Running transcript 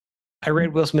I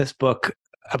read Will Smith's book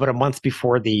about a month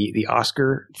before the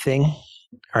Oscar thing.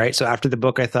 All right. So after the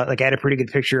book, I thought like I had a pretty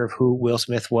good picture of who Will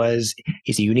Smith was.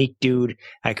 He's a unique dude.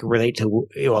 I could relate to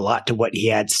a lot to what he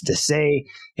had to say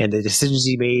and the decisions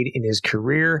he made in his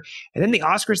career. And then the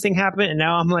Oscars thing happened, and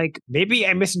now I'm like, maybe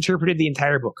I misinterpreted the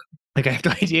entire book. Like I have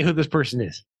no idea who this person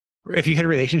is. If you had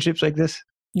relationships like this,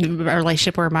 A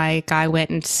relationship where my guy went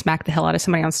and smacked the hell out of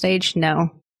somebody on stage? No.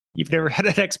 you've never had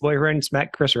an ex-boyfriend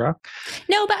smack Chris Rock.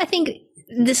 No, but I think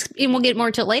this, and we'll get more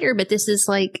into it later, but this is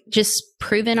like just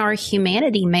proving our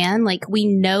humanity, man. Like we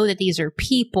know that these are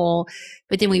people,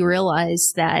 but then we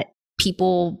realize that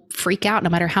people freak out no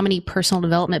matter how many personal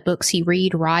development books you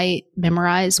read, write,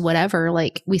 memorize, whatever.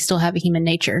 Like we still have a human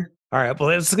nature. All right.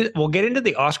 Well, we'll get into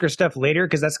the Oscar stuff later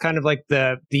because that's kind of like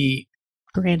the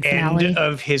Grand finale end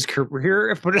of his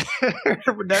career.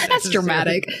 That's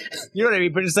dramatic. You know what I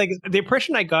mean? But it's like the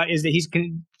impression I got is that he's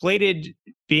conflated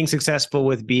being successful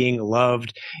with being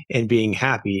loved and being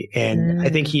happy. And I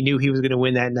think he knew he was going to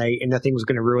win that night and nothing was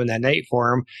going to ruin that night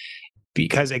for him.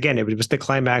 Because again, it was the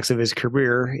climax of his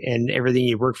career and everything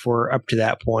he worked for up to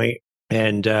that point.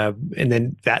 And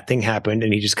then that thing happened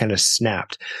and he just kind of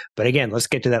snapped. But again, let's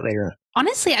get to that later on.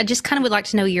 Honestly, I just kind of would like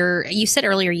to know you said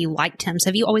earlier you liked him. So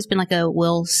have you always been like a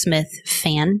Will Smith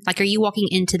fan? Like, are you walking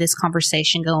into this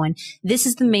conversation going, this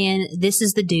is the man, this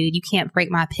is the dude, you can't break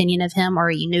my opinion of him? Or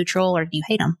are you neutral or do you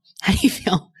hate him? How do you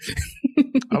feel?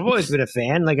 I've always been a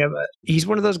fan. Like he's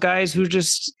one of those guys who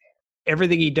just,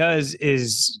 everything he does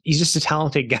is, he's just a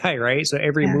talented guy, right? So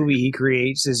every movie he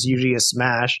creates is usually a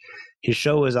smash. His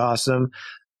show is awesome.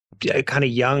 Kind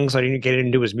of young, so I didn't get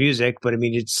into his music, but I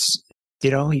mean, it's,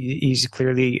 he's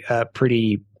clearly a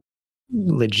pretty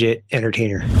legit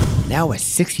entertainer. Now a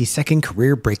 60-second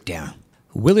career breakdown.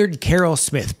 Willard Carroll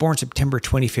Smith, born September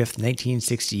 25th,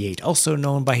 1968, also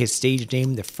known by his stage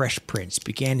name The Fresh Prince,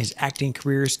 began his acting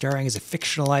career starring as a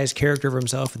fictionalized character of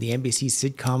himself in the NBC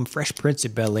sitcom Fresh Prince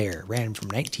of Bel-Air, ran from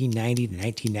 1990 to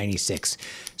 1996.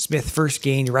 Smith first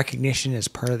gained recognition as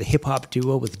part of the hip-hop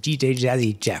duo with DJ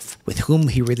Jazzy Jeff, with whom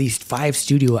he released 5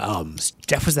 studio albums.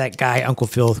 Jeff was that guy Uncle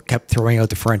Phil kept throwing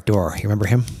out the front door. You remember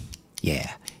him? Yeah.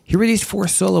 He released 4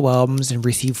 solo albums and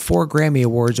received 4 Grammy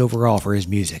Awards overall for his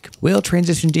music. Will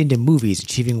transitioned into movies,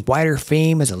 achieving wider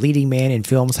fame as a leading man in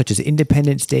films such as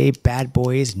Independence Day, Bad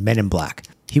Boys, and Men in Black.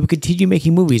 He would continue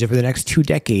making movies over the next 2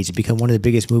 decades and become one of the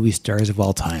biggest movie stars of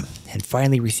all time, and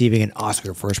finally receiving an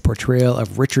Oscar for his portrayal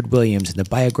of Richard Williams in the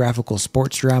biographical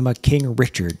sports drama King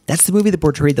Richard. That's the movie that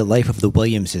portrayed the life of the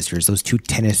Williams sisters, those 2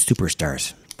 tennis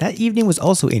superstars. That evening was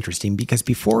also interesting because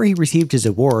before he received his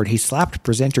award, he slapped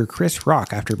presenter Chris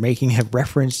Rock after making a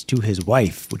reference to his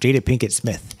wife, Jada Pinkett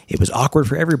Smith. It was awkward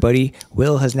for everybody.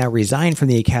 Will has now resigned from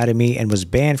the Academy and was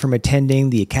banned from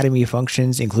attending the Academy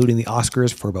functions, including the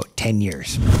Oscars, for about 10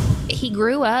 years. He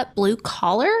grew up blue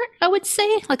collar, I would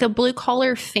say, like a blue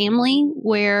collar family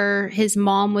where his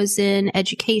mom was in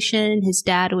education. His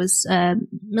dad was a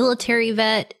military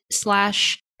vet / I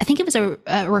think it was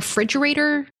a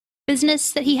refrigerator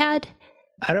business that he had.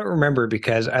 I don't remember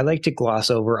because I like to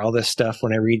gloss over all this stuff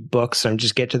when I read books and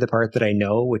just get to the part that I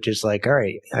know, which is like, all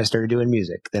right, I started doing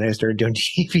music, then I started doing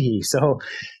TV. So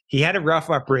he had a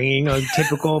rough upbringing,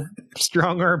 typical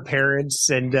strong-arm parents,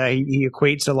 and he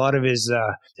equates a lot of his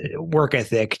work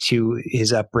ethic to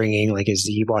his upbringing, like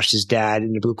he watched his dad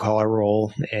in the blue-collar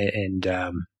role, and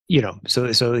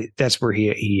so that's where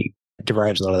he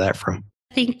derives a lot of that from.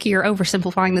 I think you're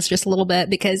oversimplifying this just a little bit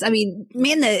because, I mean,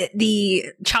 man, the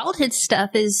childhood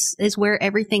stuff is where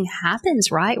everything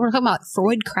happens, right? We're talking about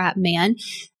Freud crap, man.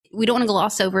 We don't want to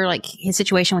gloss over like his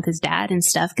situation with his dad and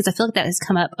stuff because I feel like that has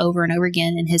come up over and over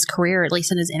again in his career, at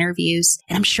least in his interviews.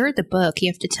 And I'm sure the book you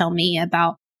have to tell me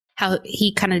about how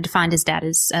he kind of defined his dad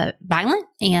as violent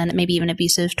and maybe even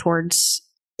abusive towards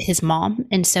his mom.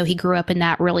 And so he grew up in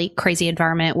that really crazy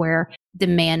environment where the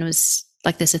man was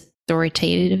like this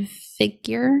authoritative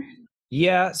figure.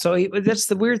 Yeah, so that's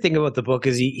the weird thing about the book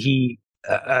is he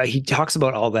talks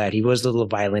about all that. He was a little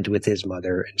violent with his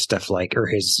mother and stuff like, or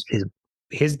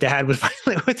his dad was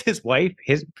violent with his wife,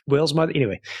 Will's mother.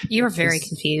 Anyway, you were very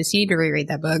confused. You need to reread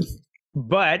that book.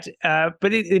 But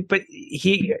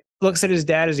he looks at his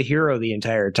dad as a hero the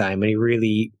entire time, and he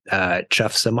really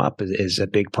chuffs him up as a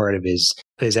big part of his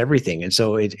everything. And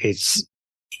so he's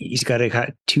got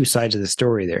 2 sides of the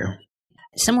story there.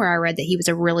 Somewhere I read that he was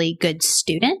a really good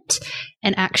student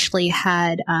and actually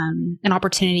had an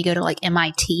opportunity to go to like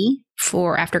MIT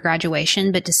for after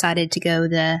graduation, but decided to go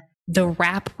the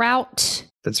rap route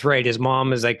That's right. His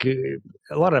mom is like,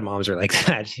 a lot of moms are like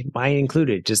that, mine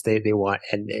included. Just they want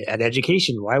an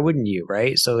education. Why wouldn't you,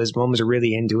 right? So his moms are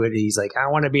really into it. He's like, I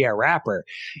want to be a rapper.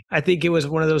 I think it was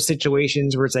one of those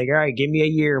situations where it's like, all right, give me a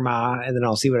year, ma, and then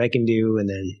I'll see what I can do, and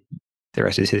then the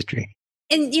rest is history.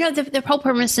 And the whole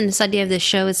premise and this idea of this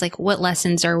show is like, what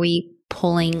lessons are we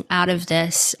pulling out of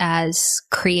this as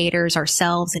creators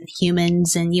ourselves and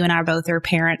humans? And you and I both are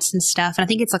parents and stuff. And I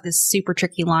think it's like this super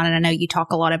tricky line. And I know you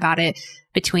talk a lot about it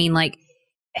between like,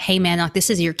 hey man, like this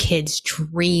is your kid's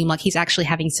dream. Like he's actually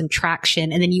having some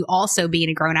traction. And then you also being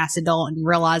a grown ass adult and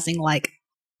realizing like,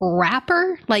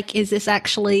 rapper, like, is this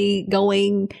actually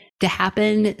going to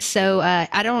happen? So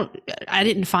I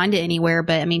didn't find it anywhere,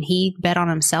 but I mean, he bet on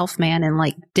himself, man, and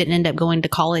like didn't end up going to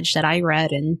college that I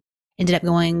read and ended up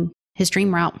going his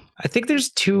dream route. I think there's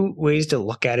two ways to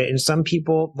look at it. And some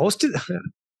people, most of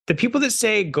the people that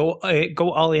say go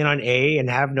all in on A and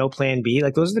have no plan B,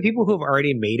 like those are the people who have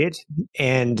already made it.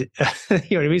 And you know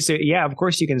what I mean? So yeah, of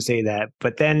course you can say that.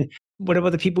 But then what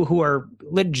about the people who are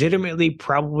legitimately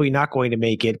probably not going to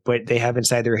make it, but they have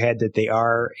inside their head that they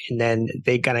are, and then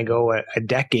they kind of go a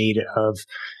decade of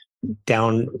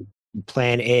down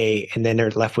plan A, and then they're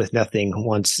left with nothing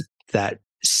once that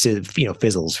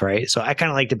fizzles, right? So I kind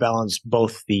of like to balance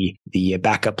both the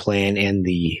backup plan and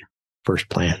the first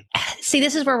plan. See,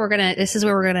 this is where we're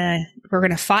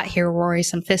gonna fight here, Rory.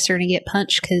 Some fists are gonna get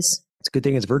punched because it's a good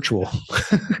thing it's virtual.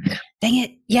 Dang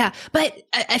it. Yeah. But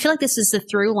I feel like this is the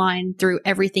through line through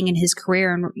everything in his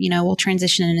career. And, we'll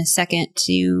transition in a second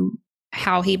to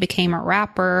how he became a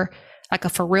rapper, like a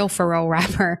for real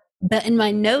rapper. But in my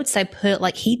notes, I put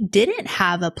like he didn't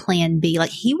have a plan B.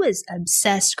 Like he was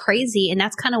obsessed crazy. And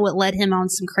that's kind of what led him on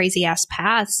some crazy ass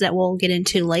paths that we'll get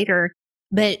into later.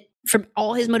 But from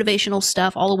all his motivational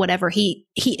stuff, all of whatever,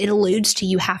 it alludes to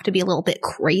you have to be a little bit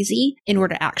crazy in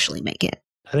order to actually make it.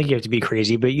 I think you have to be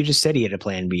crazy, but you just said he had a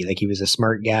plan B. Like he was a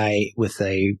smart guy with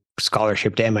a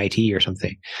scholarship to MIT or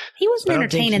something. He wasn't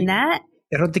entertaining that.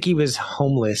 I don't think he was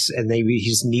homeless and maybe he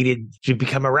just needed to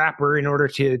become a rapper in order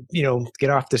to, get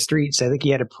off the streets. I think he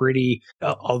had a pretty,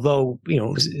 although,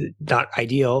 not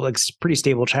ideal, like pretty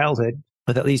stable childhood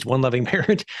with at least one loving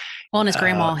parent. Well, and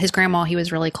his grandma he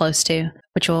was really close to,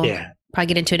 which we'll probably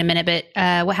get into in a minute.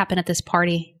 But what happened at this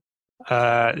party?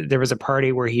 There was a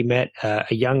party where he met a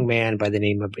young man by the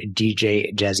name of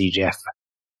DJ Jazzy Jeff.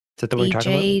 Is that the one you're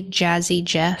talking about? DJ Jazzy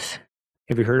Jeff.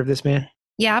 Have you heard of this man?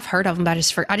 Yeah, I've heard of him, but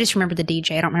I just remember the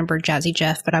DJ. I don't remember Jazzy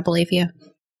Jeff, but I believe you.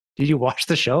 Did you watch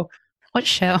the show? What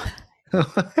show?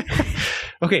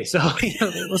 Okay, so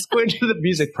let's go into the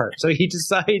music part. So he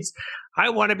decides, I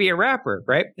want to be a rapper,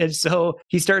 right? And so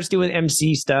he starts doing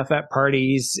MC stuff at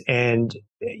parties, and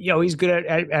he's good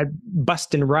at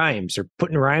busting rhymes or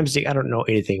putting rhymes. I don't know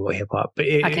anything about hip hop, but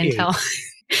I can tell.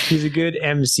 He's a good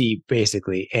MC,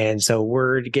 basically. And so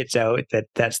word gets out that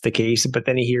that's the case, but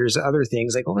then he hears other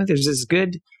things like, oh, there's this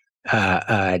good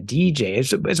DJ.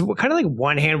 It's kind of like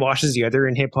one hand washes the other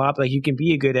in hip hop. Like you can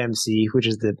be a good MC, which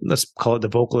is let's call it the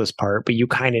vocalist part, but you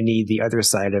kind of need the other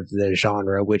side of the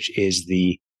genre, which is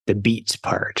the beats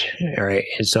part. All right.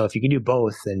 And so if you can do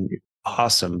both, then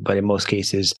awesome. But in most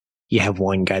cases, you have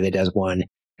one guy that does one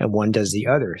and one does the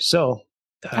other. So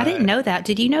I didn't know that.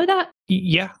 Did you know that?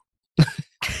 Yeah.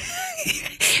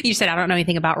 You said, I don't know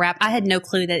anything about rap. I had no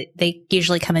clue that they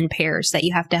usually come in pairs, that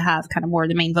you have to have kind of more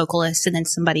the main vocalist and then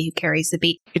somebody who carries the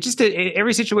beat. It just,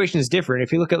 every situation is different.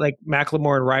 If you look at like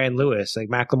Macklemore and Ryan Lewis, like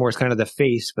Macklemore is kind of the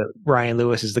face, but Ryan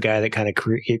Lewis is the guy that kind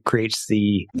of creates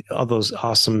all those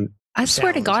awesome. I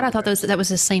swear to God, I thought that was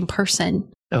the same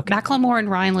person. Okay. Macklemore and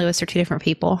Ryan Lewis are two different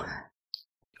people.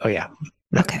 Oh, yeah.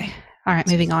 Okay. All right.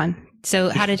 Moving on. So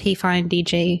how did he find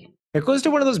DJ? It goes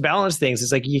to one of those balance things.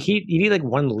 It's like you need like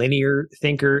one linear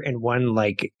thinker and one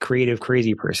like creative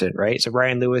crazy person, right? So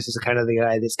Ryan Lewis is kind of the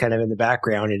guy that's kind of in the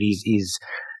background, and he's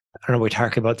I don't know, we're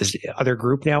talking about this other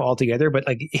group now altogether, but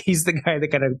like he's the guy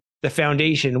that kind of the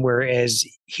foundation, whereas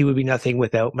he would be nothing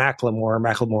without Macklemore.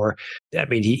 Macklemore, I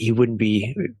mean, he wouldn't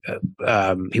be,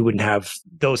 he wouldn't have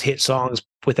those hit songs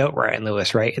without Ryan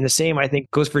Lewis, right? And the same, I think,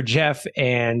 goes for Jeff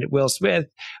and Will Smith,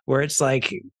 where it's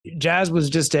like Jazz was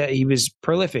just, he was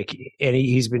prolific, and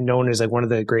he's been known as like one of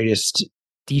the greatest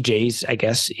DJs, I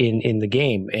guess, in the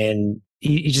game. And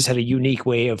he just had a unique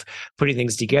way of putting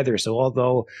things together. So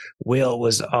although Will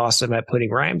was awesome at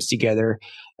putting rhymes together,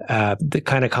 the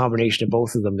kind of combination of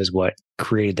both of them is what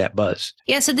created that buzz.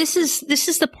 Yeah. So this is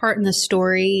the part in the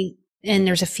story and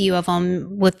there's a few of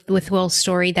them with Will's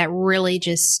story that really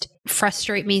just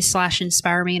frustrate me /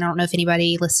 inspire me. And I don't know if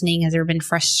anybody listening has ever been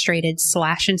frustrated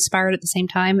 / inspired at the same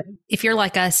time. If you're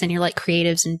like us and you're like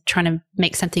creatives and trying to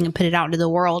make something and put it out into the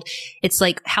world, it's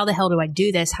like, how the hell do I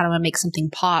do this? How do I make something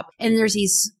pop? And there's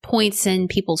these points in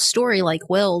people's story like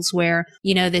Will's where,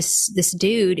 you know, this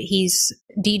dude, he's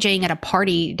DJing at a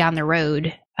party down the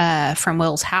road from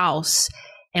Will's house,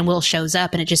 and Will shows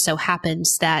up, and it just so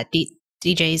happens that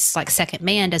DJ's like second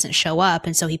man doesn't show up.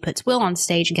 And so he puts Will on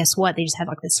stage, and guess what? They just have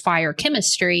like this fire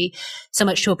chemistry, so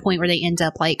much to a point where they end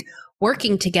up like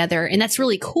working together. And that's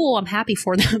really cool. I'm happy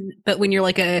for them. But when you're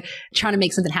like trying to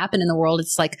make something happen in the world,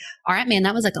 it's like, all right, man,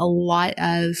 that was like a lot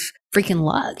of freaking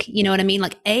luck. You know what I mean?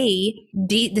 Like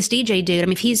this DJ dude, I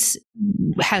mean, if he's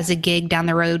has a gig down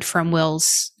the road from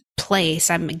Will's place,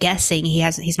 I'm guessing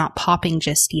he's not popping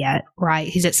just yet, right?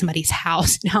 He's at somebody's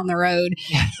house down the road.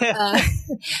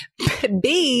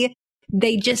 B,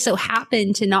 they just so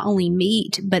happen to not only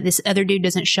meet, but this other dude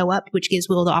doesn't show up, which gives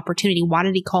Will the opportunity. Why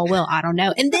did he call Will? I don't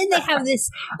know. And then they have this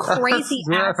crazy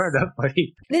ass.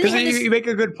 Because you make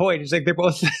a good point. It's like they're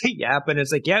both yapping.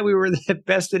 It's like, yeah, we were the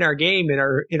best in our game in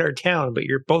our town, but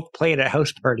you're both playing at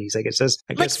house parties. Like it says,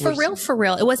 I guess for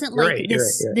real. It wasn't like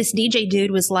this DJ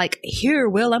dude was like, here,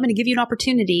 Will, I'm going to give you an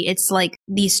opportunity. It's like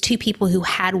these two people who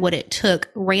had what it took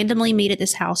randomly meet at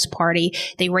this house party.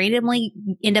 They randomly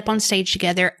end up on stage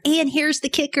together. And here's the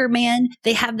kicker, man.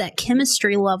 They have that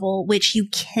chemistry level, which you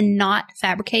cannot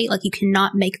fabricate. Like you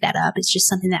cannot make that up. It's just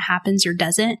something that happens or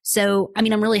doesn't. So, I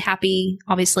mean, I'm really happy,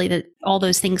 obviously, that all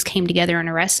those things came together in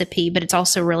a recipe, but it's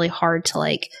also really hard to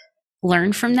like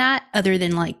learn from that other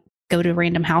than like go to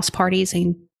random house parties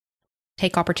and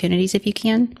take opportunities if you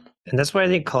can. And that's why I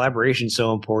think collaboration is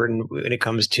so important when it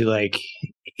comes to like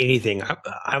anything.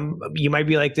 You might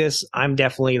be like this. I'm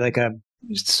definitely like a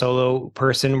solo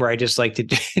person where I just like to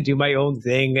do my own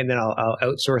thing, and then I'll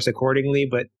outsource accordingly.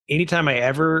 But anytime I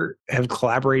ever have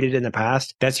collaborated in the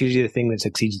past, that's usually the thing that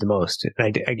succeeds the most.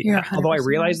 And although I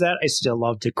realize that, I still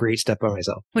love to create stuff by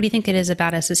myself. What do you think it is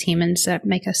about us as humans that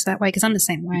make us that way? Because I'm the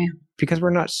same way. Because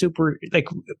we're not super, like,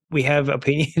 we have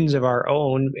opinions of our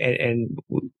own and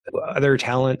other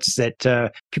talents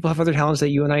that people have other talents that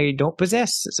you and I don't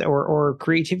possess, or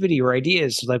creativity or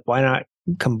ideas. Like, why not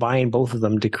combine both of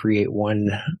them to create one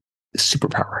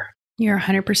superpower? You're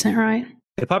 100% right.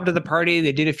 They popped to the party.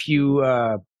 They did a few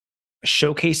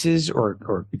showcases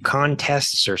or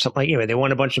contests or something like. Anyway, they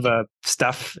won a bunch of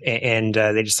stuff, and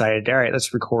they decided, all right,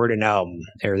 let's record an album.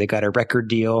 Or they got a record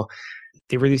deal.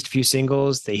 They released a few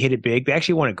singles. They hit it big. They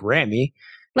actually won a Grammy.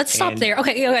 Let's stop there.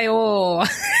 Okay. Oh,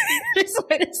 just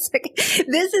wait a second.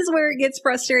 This is where it gets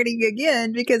frustrating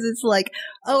again, because it's like,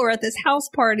 oh, we're at this house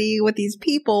party with these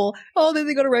people. Oh, then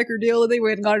they got a record deal and they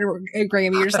went and got a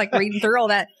Grammy. You're just like reading through all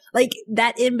that. Like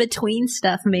that in between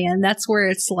stuff, man. That's where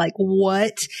it's like,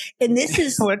 what? And this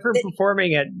is went from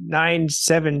performing at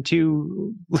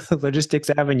 972 Logistics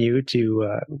Avenue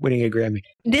to winning a Grammy.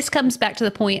 This comes back to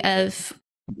the point of,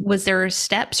 was there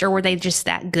steps, or were they just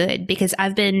that good? Because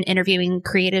I've been interviewing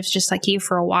creatives just like you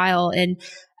for a while, and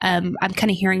I'm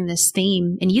kind of hearing this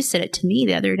theme, and you said it to me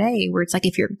the other day, where it's like,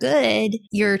 if you're good,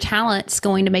 your talent's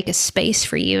going to make a space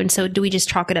for you. And so do we just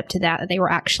chalk it up to that they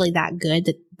were actually that good,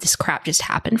 that this crap just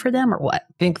happened for them, or what?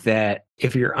 I think that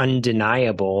if you're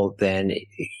undeniable, then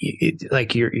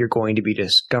you're going to be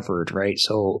discovered, right?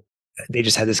 So they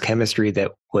just had this chemistry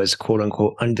that was quote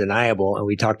unquote undeniable. And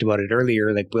we talked about it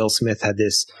earlier. Like Will Smith had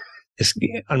this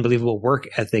unbelievable work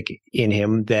ethic in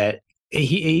him that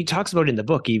he talks about in the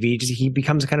book. He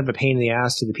becomes kind of a pain in the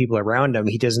ass to the people around him.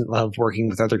 He doesn't love working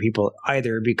with other people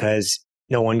either, because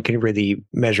no one can really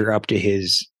measure up to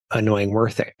his annoying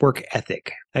work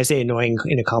ethic. I say annoying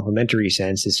in a complimentary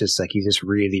sense. It's just like he just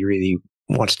really, really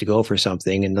wants to go for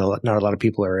something, and not a lot of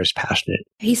people are as passionate.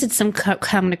 He said some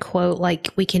common quote like,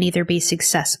 we can either be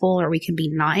successful or we can be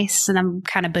nice. And I'm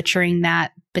kind of butchering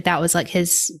that, but that was like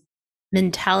his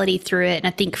mentality through it. And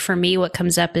I think for me, what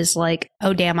comes up is like,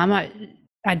 oh, damn, I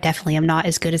definitely am not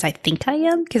as good as I think I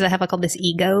am, because I have like all this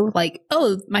ego, like,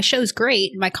 oh, my show's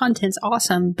great, my content's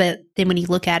awesome. But then when you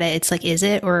look at it, it's like, is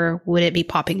it, or would it be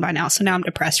popping by now? So now I'm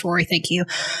depressed, Rory. Thank you.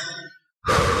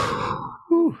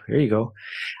 There you go.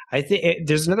 I think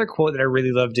there's another quote that I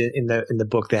really loved in the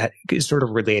book that is sort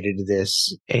of related to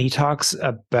this. And he talks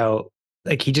about,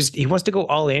 like, he wants to go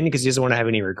all in because he doesn't want to have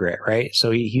any regret, right?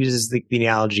 So he uses the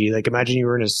analogy, like, imagine you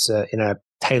were in a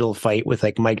title fight with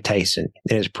like Mike Tyson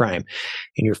in his prime,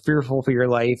 and you're fearful for your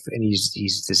life, and he's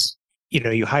this,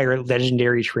 you hire a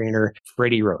legendary trainer,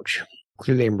 Freddie Roach.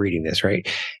 clearly I'm reading this, right?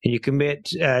 And you commit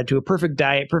to a perfect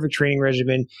diet, perfect training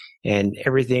regimen, and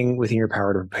everything within your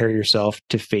power to prepare yourself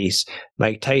to face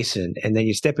Mike Tyson. And then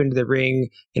you step into the ring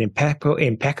in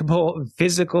impeccable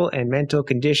physical and mental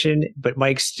condition, but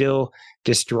Mike still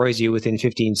destroys you within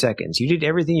 15 seconds. You did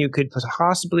everything you could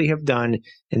possibly have done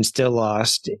and still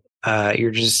lost. You're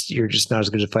just not as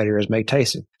good a fighter as Mike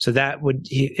Tyson. So that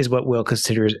is what Will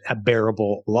considers a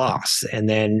bearable loss. And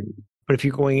then, but if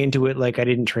you're going into it like I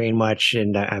didn't train much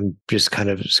and I'm just kind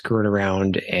of screwing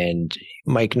around and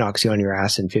Mike knocks you on your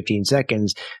ass in 15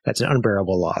 seconds, that's an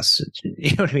unbearable loss.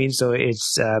 You know what I mean? So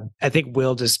it's, I think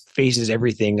Will just faces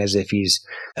everything as if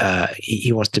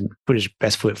he wants to put his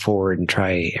best foot forward and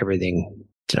try everything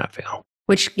to not fail.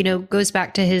 Which, goes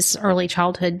back to his early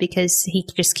childhood because he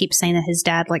just keeps saying that his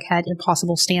dad had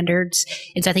impossible standards.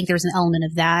 And so I think there's an element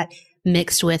of that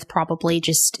mixed with probably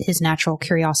just his natural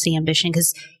curiosity, ambition.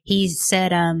 Because he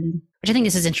said, which I think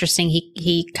this is interesting,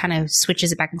 he kind of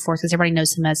switches it back and forth because everybody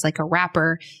knows him as like a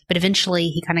rapper. But eventually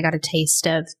he kind of got a taste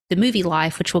of the movie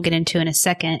life, which we'll get into in a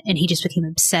second. And he just became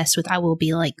obsessed with, I will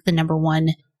be like the number one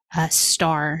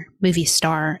movie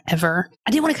star ever.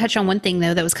 I did want to touch on one thing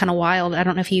though that was kind of wild. I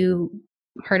don't know if you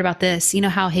heard about this. You know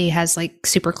how he has like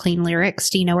super clean lyrics?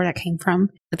 Do you know where that came from?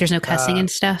 Like there's no cussing and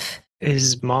stuff.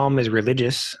 His mom is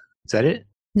religious. Is that it?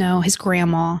 No, his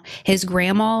grandma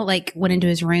like went into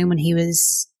his room when he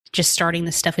was just starting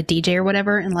the stuff with DJ or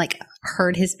whatever and like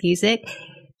heard his music.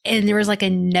 And there was like a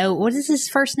note. What is his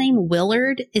first name?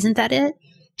 Willard. Isn't that it?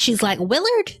 She's like,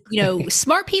 Willard,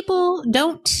 smart people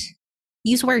don't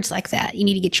use words like that. You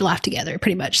need to get your life together,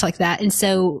 pretty much like that. And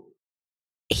so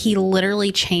he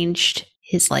literally changed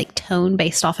his like tone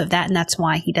based off of that. And that's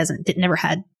why he never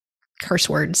had curse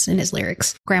words in his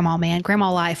lyrics. Grandma, man,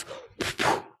 grandma life.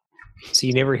 So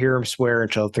you never hear him swear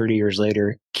until 30 years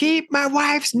later. Keep my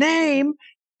wife's name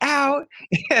out.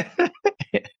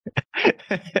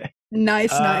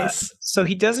 Nice. So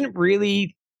he doesn't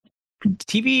really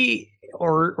TV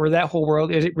or that whole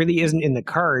world. It really isn't in the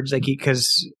cards. Like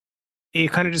because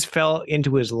it kind of just fell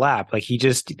into his lap. Like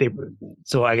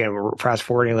so again, we're fast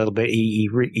forwarding a little bit.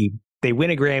 They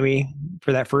win a Grammy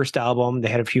for that first album. They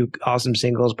had a few awesome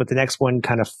singles, but the next one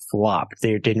kind of flopped.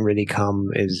 They didn't really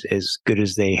come as good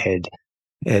as they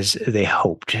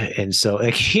hoped. And so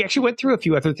like he actually went through a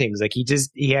few other things. Like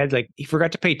he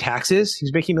forgot to pay taxes.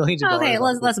 He's making millions of dollars. Okay,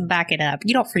 let's back it up.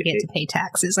 You don't forget to pay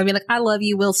taxes. I mean, like I love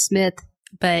you, Will Smith,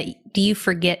 but do you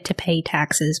forget to pay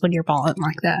taxes when you're balling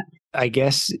like that? I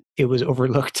guess it was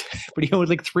overlooked, but he owed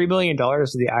like $3 million to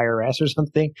the IRS or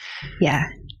something. Yeah.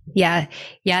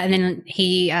 And then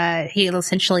he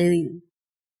essentially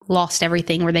lost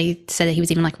everything where they said that he was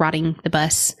even like riding the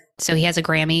bus. So he has a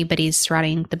Grammy, but he's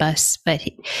riding the bus, but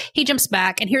he jumps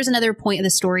back. And here's another point of the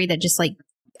story that just like,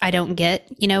 I don't get,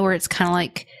 where it's kind of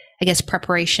like, I guess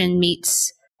preparation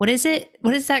meets, what is it?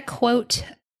 What is that quote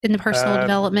in the personal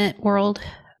development world?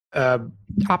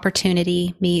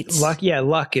 Opportunity meets luck. Yeah,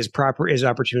 luck is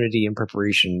opportunity and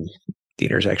preparation, the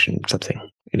intersection, something.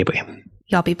 Anyway,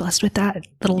 y'all be blessed with that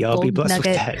little gold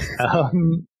nugget.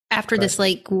 After this,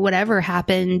 like whatever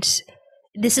happened,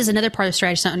 this is another part of the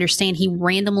story I just don't understand. He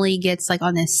randomly gets like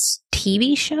on this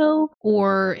TV show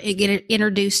or get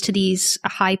introduced to these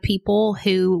high people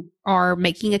who are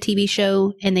making a TV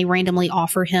show and they randomly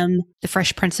offer him the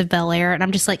Fresh Prince of Bel-Air. And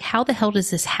I'm just like, how the hell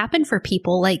does this happen for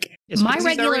people? Like my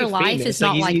regular life is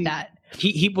not like that.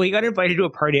 He got invited to a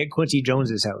party at Quincy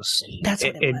Jones's house. That's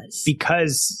what it was.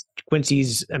 Because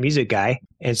Quincy's a music guy.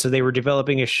 And so they were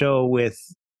developing a show with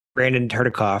Brandon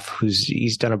Tartikoff,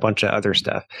 he's done a bunch of other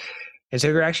stuff. And so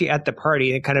they're actually at the party.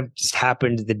 And it kind of just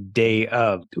happened the day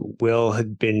of. Will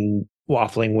had been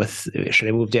waffling with, should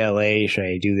I move to LA? Should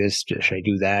I do this? Should I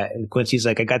do that? And Quincy's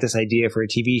like, I got this idea for a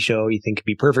TV show you think could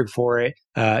be perfect for it.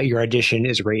 Your audition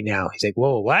is right now. He's like,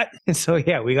 whoa, what? And so,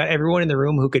 yeah, we got everyone in the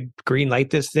room who could green light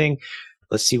this thing.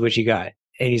 Let's see what you got.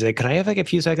 And he's like, can I have like a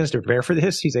few seconds to prepare for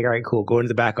this? He's like, all right, cool. Go into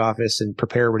the back office and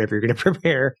prepare whatever you're going to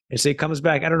prepare. And so he comes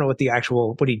back. I don't know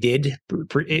what he did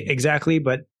exactly,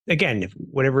 but again,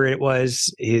 whatever it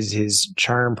was, his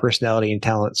charm, personality, and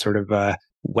talent sort of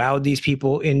wowed these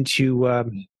people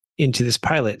into this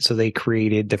pilot. So they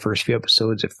created the first few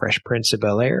episodes of Fresh Prince of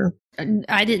Bel-Air.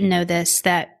 I didn't know this,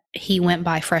 that he went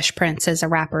by Fresh Prince as a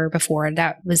rapper before.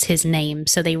 That was his name.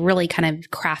 So they really kind of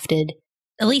crafted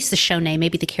at least the show name,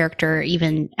 maybe the character,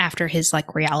 even after his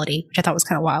like reality, which I thought was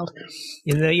kind of wild.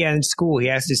 In school, he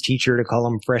asked his teacher to call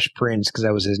him Fresh Prince because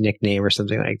that was his nickname or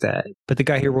something like that. But the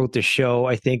guy who wrote the show,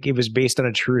 I think it was based on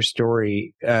a true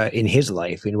story in his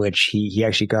life in which he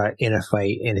actually got in a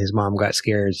fight and his mom got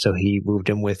scared. So he moved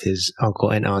him with his uncle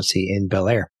and auntie in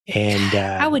Bel-Air. And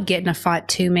I would get in a fight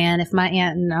too, man, if my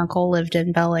aunt and uncle lived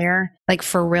in Bel Air. Like,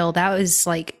 for real, that was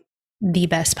like the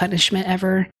best punishment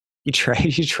ever. you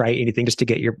try anything just to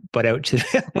get your butt out to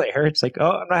Bel Air. It's like,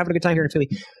 oh, I'm not having a good time here in Philly.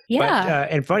 Yeah.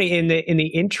 But, and funny, in the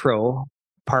intro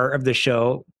part of the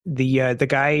show, the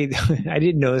guy I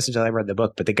didn't know this until I read the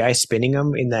book, but the guy spinning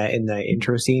him in the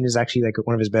intro scene is actually like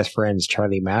one of his best friends,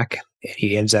 Charlie Mack.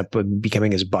 He ends up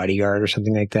becoming his bodyguard or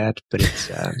something like that. But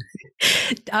it's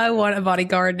I want a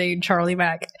bodyguard named Charlie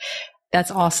Mack.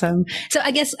 That's awesome. So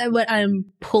I guess what I'm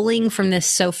pulling from this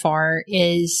so far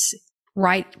is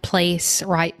right place,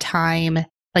 right time.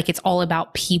 Like, it's all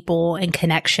about people and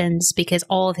connections, because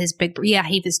all of his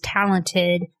he was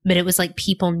talented, but it was like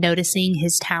people noticing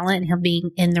his talent and him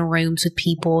being in the rooms with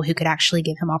people who could actually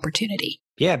give him opportunity.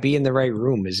 Yeah, be in the right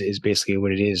room is basically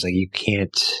what it is. Like, you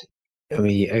can't. I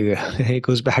mean, it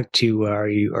goes back to are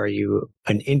you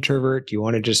an introvert? Do you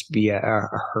want to just be a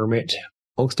hermit?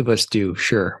 Most of us do,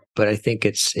 sure, but I think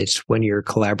it's when you're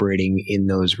collaborating in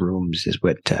those rooms is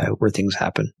where things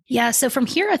happen. Yeah, so from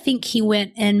here, I think he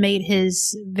went and made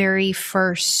his very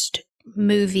first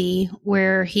movie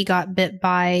where he got bit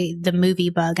by the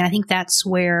movie bug, and I think that's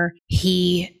where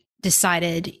he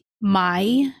decided,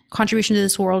 my contribution to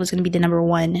this world is going to be the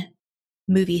 #1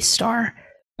 movie star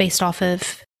based off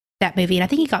of that movie. And I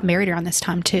think he got married around this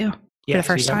time too, for the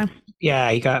first time.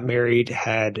 Yeah, he got married,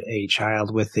 had a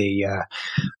child with a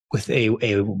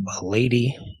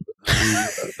lady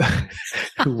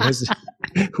who was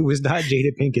not Jada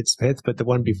Pinkett Smith, but the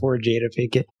one before Jada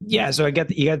Pinkett. Yeah, so you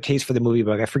got a taste for the movie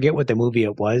bug. I forget what the movie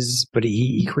it was, but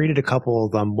he created a couple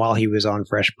of them while he was on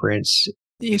Fresh Prince.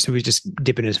 So he was just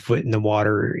dipping his foot in the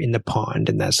water in the pond,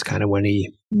 and that's kind of when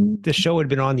the show had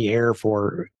been on the air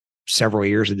for several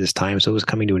years at this time, so it was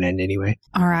coming to an end anyway.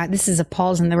 All right, this is a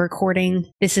pause in the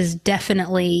recording. This is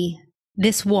definitely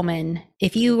this woman.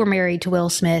 If you were married to Will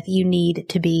Smith, you need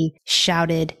to be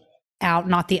shouted out,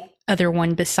 not the other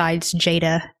one besides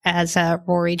Jada, as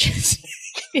Rory just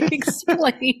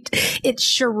explained. It's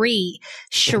Cherie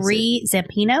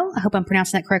Zampino. I hope I'm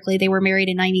pronouncing that correctly. They were married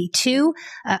in 92,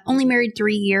 only married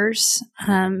 3 years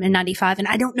in 95. And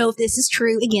I don't know if this is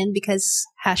true, again, because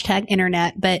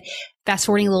 #internet, but fast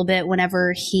forwarding a little bit,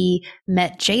 whenever he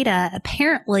met Jada,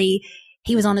 apparently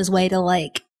he was on his way to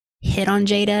like hit on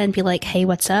Jada and be like, hey,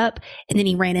 what's up? And then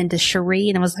he ran into Cherie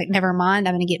and was like, never mind,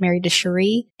 I'm going to get married to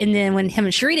Cherie. And then when him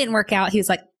and Cherie didn't work out, he was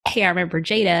like, hey, I remember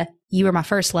Jada. You were my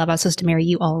first love. I was supposed to marry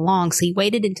you all along. So he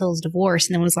waited until his divorce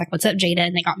and then was like, what's up, Jada?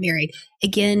 And they got married.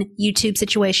 Again, YouTube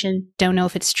situation. Don't know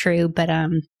if it's true, but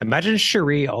imagine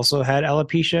Cherie also had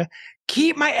alopecia.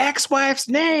 Keep my ex-wife's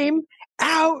name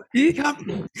out.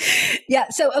 Yeah.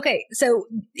 So, okay. So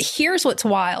here's what's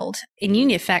wild. And you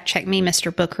need to fact check me,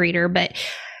 Mr. Book Reader, but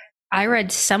I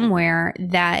read somewhere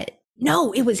that,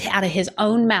 no, it was out of his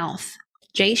own mouth.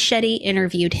 Jay Shetty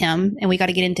interviewed him, and we got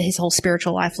to get into his whole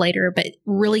spiritual life later, but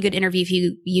really good interview if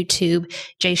you YouTube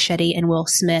Jay Shetty and Will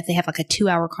Smith. They have like a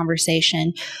 2-hour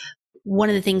conversation. One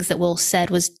of the things that Will said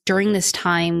was during this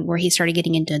time where he started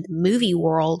getting into the movie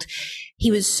world, he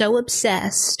was so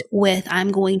obsessed with,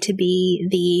 I'm going to be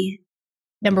the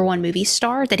 #1 movie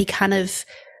star, that he kind of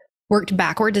worked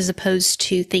backwards as opposed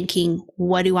to thinking,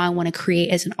 what do I want to create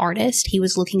as an artist? He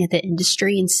was looking at the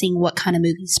industry and seeing what kind of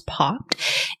movies popped.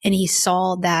 And he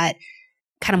saw that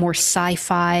kind of more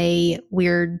sci-fi,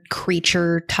 weird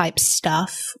creature type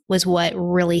stuff was what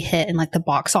really hit in like the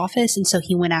box office. And so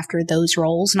he went after those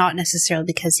roles, not necessarily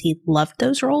because he loved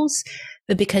those roles,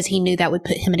 but because he knew that would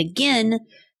put him in a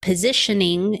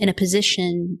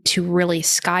position to really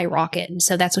skyrocket. And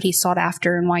so that's what he sought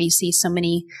after, and why you see so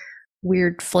many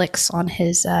weird flicks on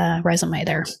his resume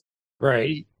there.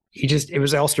 Right. It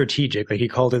was all strategic. Like, he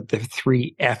called it the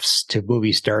 3 F's to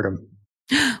movie stardom.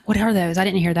 What are those? I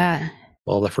didn't hear that.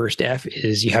 Well, the first F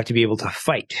is you have to be able to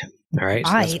fight. All right.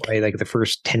 So that's why like the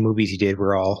first 10 movies he did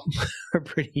were all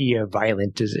pretty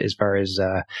violent as far as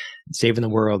saving the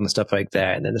world and stuff like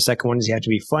that. And then the second one is you have to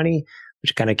be funny,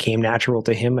 which kind of came natural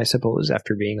to him, I suppose,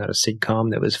 after being on a sitcom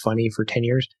that was funny for 10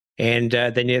 years. And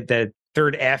then the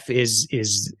third F is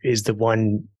the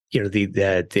one,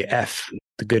 the F,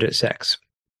 the good at sex.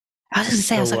 I was going to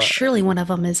say, I was like, surely one of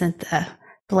them isn't the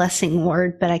blessing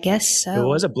word, but I guess so. It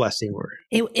was a blessing word.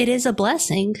 It is a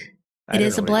blessing. It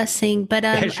is a blessing, but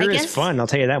it sure is fun. I'll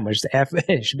tell you that much. The F,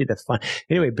 it should be the fun.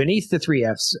 Anyway, beneath the 3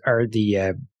 Fs are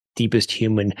the deepest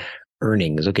human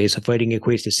earnings. Okay, so fighting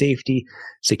equates to safety,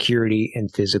 security,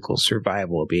 and physical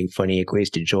survival. Being funny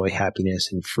equates to joy, happiness,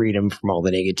 and freedom from all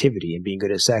the negativity. And being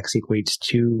good at sex equates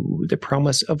to the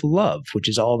promise of love, which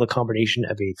is all the combination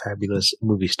of a fabulous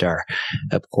movie star,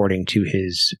 according to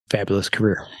his fabulous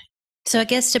career. So I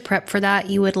guess to prep for that,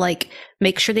 you would like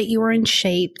make sure that you are in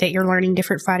shape, that you're learning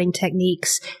different fighting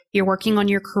techniques, you're working on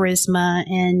your charisma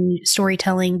and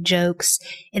storytelling jokes.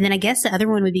 And then I guess the other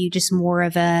one would be just more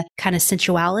of a kind of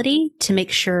sensuality to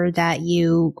make sure that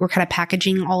you were kind of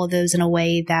packaging all of those in a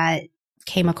way that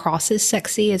came across as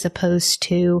sexy as opposed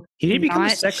to he didn't become a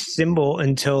sex symbol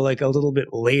until like a little bit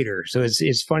later. So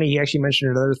it's funny. He actually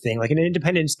mentioned another thing, like in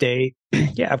Independence Day.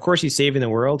 Yeah, of course he's saving the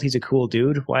world. He's a cool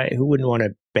dude. Who wouldn't want to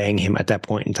bang him at that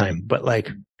point in time? But like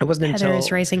it wasn't Heather until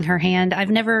is raising her hand. I've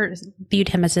never viewed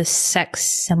him as a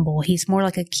sex symbol. He's more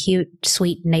like a cute,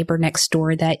 sweet neighbor next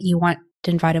door that you want to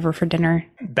invite over for dinner.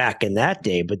 Back in that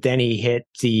day, but then he hit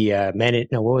the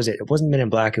what was it? It wasn't Men in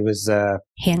Black. It was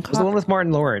Hancock. It was the one with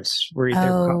Martin Lawrence where they're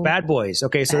called Bad Boys.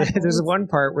 Okay, so there's one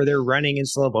part where they're running in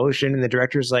slow motion, and the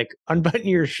director's like, "Unbutton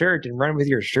your shirt and run with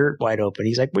your shirt wide open."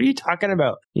 He's like, "What are you talking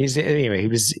about?" Anyway, he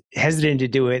was hesitant to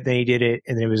do it. Then he did it,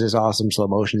 and then it was this awesome slow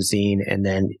motion scene, and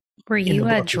then. Were you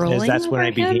drooling? That's when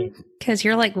I became. Because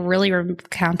you're like really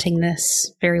recounting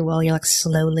this very well. You're like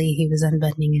slowly he was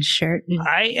unbuttoning his shirt.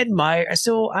 I admire.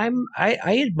 So I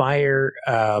admire.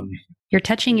 You're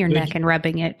touching your neck and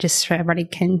rubbing it just so everybody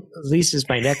can. At least it's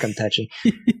my neck I'm touching.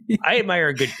 I admire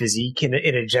a good physique in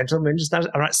a gentleman.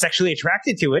 I'm not sexually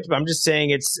attracted to it, but I'm just saying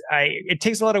it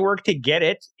takes a lot of work to get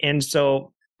it, and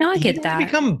so. No, I get he that.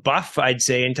 Didn't become buff, I'd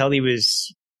say, until he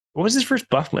was. What was his first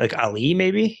buff? Like Ali,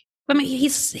 maybe. I mean,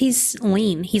 he's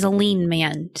lean. He's a lean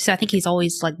man. So I think he's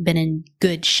always like been in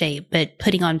good shape, but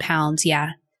putting on pounds, yeah,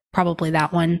 probably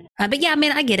that one. But yeah, I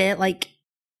mean, I get it. Like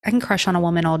I can crush on a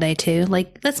woman all day too.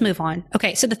 Like, let's move on.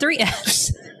 Okay. So the 3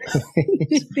 F's.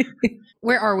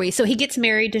 Where are we? So he gets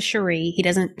married to Cherie. He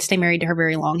doesn't stay married to her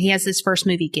very long. He has his first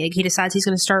movie gig. He decides he's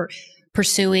going to start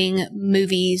pursuing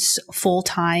movies full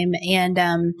time. And,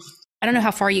 I don't know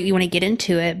how far you want to get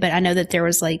into it, but I know that there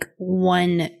was like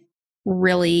one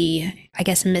really, I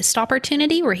guess, missed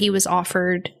opportunity where he was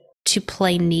offered to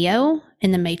play Neo in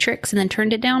The Matrix and then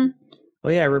turned it down. Oh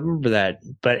yeah, I remember that.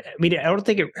 But I mean, I don't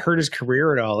think it hurt his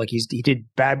career at all. Like he did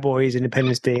Bad Boys,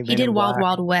 Independence Day. He did Wild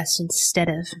Wild West instead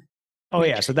of. Oh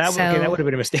yeah, so that would have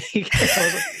been a mistake.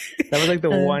 that was like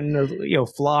the one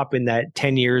flop in that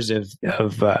 10 years of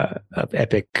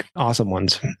epic awesome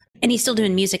ones. And he's still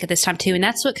doing music at this time too, and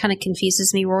that's what kind of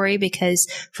confuses me, Rory, because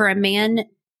for a man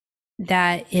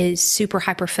that is super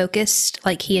hyper focused,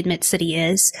 like he admits that he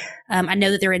is. I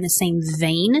know that they're in the same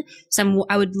vein. So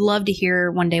I would love to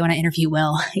hear one day when I interview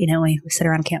Will, we sit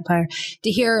around a campfire,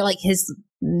 to hear like his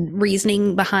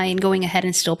reasoning behind going ahead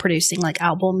and still producing like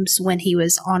albums when he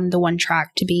was on the one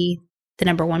track to be the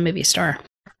 #1 movie star.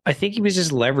 I think he was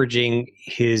just leveraging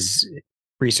his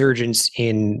resurgence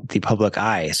in the public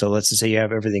eye. So let's just say you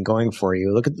have everything going for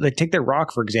you. Look at take The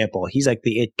Rock, for example. He's like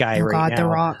the it guy right now. The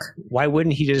Rock. Why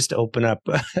wouldn't he just open up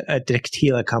a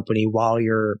tequila company while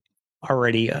you're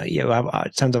already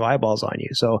have tons of eyeballs on you?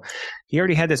 So he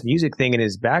already had this music thing in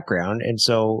his background, and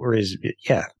so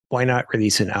why not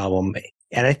release an album?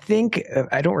 And I think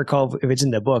I don't recall if it's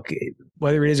in the book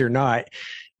whether it is or not.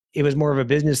 It was more of a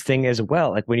business thing as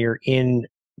well. Like when you're in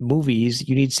movies,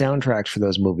 you need soundtracks for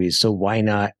those movies. So why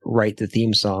not write the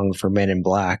theme song for Men in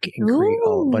Black and create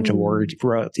a bunch of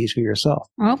royalties for yourself?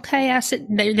 Okay,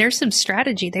 there's some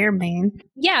strategy there, man.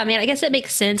 Yeah, I mean, I guess that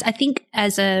makes sense. I think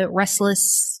as a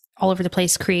restless, all over the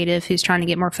place creative who's trying to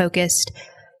get more focused,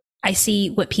 I see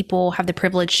what people have the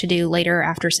privilege to do later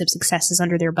after some successes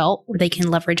under their belt, where they can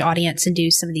leverage audience and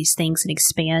do some of these things and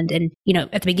expand. And,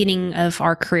 at the beginning of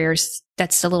our careers,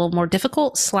 that's a little more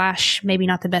difficult / maybe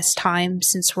not the best time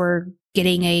since we're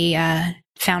getting a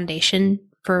foundation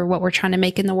for what we're trying to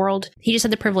make in the world. He just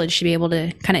had the privilege to be able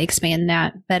to kind of expand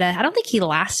that. But I don't think he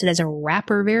lasted as a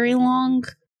rapper very long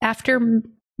after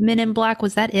Men in Black.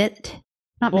 Was that it?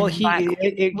 Not Men in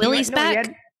Black. Willie's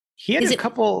back? He had a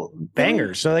couple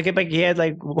bangers. So like he had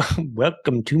like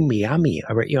Welcome to Miami.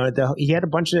 He had a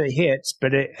bunch of hits,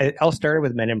 but it all started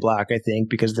with Men in Black, I think,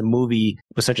 because the movie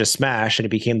was such a smash and it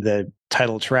became the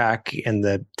title track and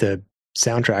the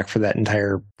soundtrack for that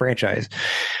entire franchise.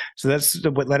 So that's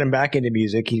what led him back into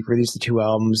music. He released the 2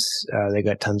 albums. They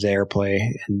got tons of airplay.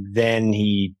 And then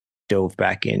he dove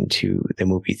back into the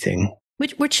movie thing.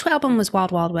 Which album was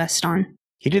Wild Wild West on?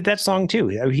 He did that song too.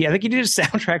 I think he did a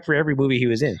soundtrack for every movie he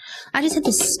was in. I just had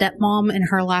this stepmom and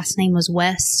her last name was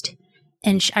West.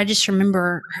 And I just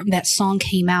remember that song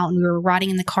came out and we were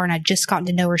riding in the car and I'd just gotten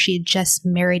to know her. She had just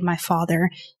married my father.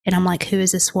 And I'm like, who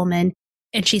is this woman?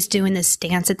 And she's doing this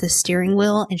dance at the steering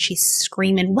wheel and she's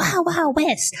screaming, wow, wow,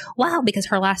 West, wow, because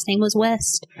her last name was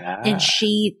West. And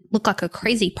she looked like a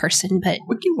crazy person, but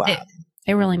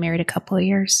they were only married a couple of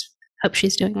years. Hope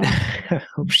she's doing well.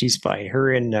 Hope she's fine.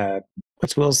 Her and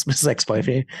what's Will Smith's ex-wife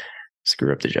name?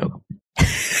 Screw up the joke.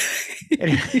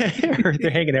 Or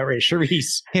they're hanging out, right?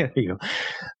 Charisse. Yeah, there you go.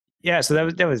 Yeah, so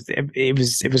it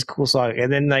was a cool song.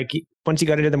 And then like once he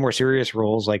got into the more serious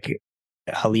roles, like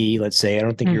Ali, let's say, I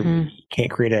don't think you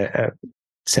can't create a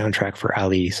soundtrack for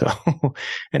Ali. So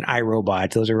and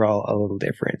iRobot, those are all a little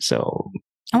different. So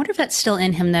I wonder if that's still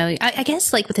in him though. I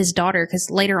guess like with his daughter, because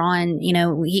later on,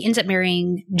 he ends up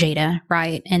marrying Jada,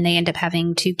 right? And they end up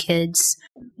having 2 kids.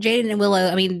 Jada and Willow,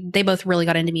 I mean, they both really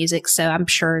got into music, so I'm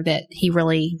sure that he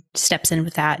really steps in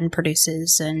with that and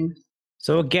produces. And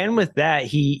so again, with that,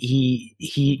 he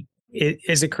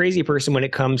is a crazy person when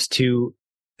it comes to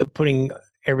putting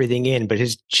everything in, but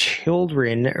his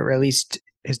children, or at least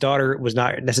his daughter, was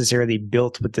not necessarily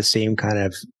built with the same kind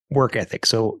of work ethic.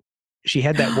 So she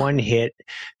had that one hit,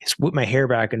 Whip My Hair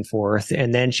Back and Forth,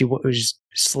 and then she was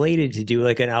slated to do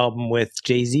like an album with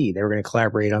Jay-Z. They were going to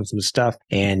collaborate on some stuff.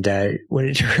 And when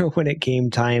it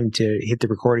came time to hit the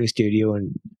recording studio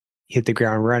and hit the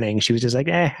ground running, she was just like,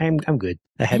 I'm good.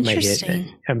 I had my hit.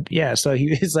 Yeah. So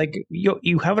he was like,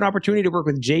 you have an opportunity to work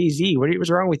with Jay-Z.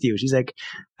 What's wrong with you? She's like,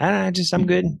 I'm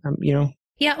good.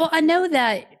 Yeah. Well, I know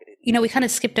that, we kind of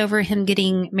skipped over him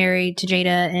getting married to Jada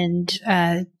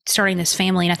and starting this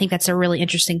family. And I think that's a really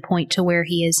interesting point to where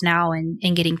he is now and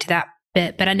getting to that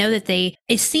bit. But I know that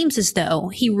it seems as though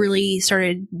he really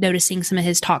started noticing some of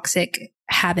his toxic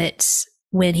habits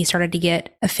when he started to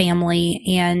get a family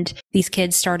and these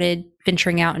kids started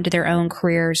venturing out into their own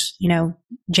careers.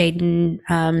 Jaden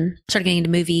started getting into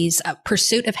movies.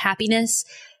 Pursuit of Happiness.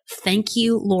 Thank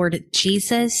you, Lord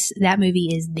Jesus. That movie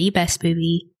is the best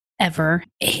movie ever.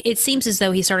 It seems as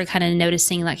though he started kind of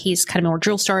noticing like he's kind of more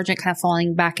drill sergeant, kind of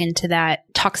falling back into that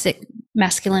toxic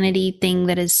masculinity thing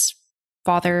that his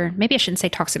father, maybe I shouldn't say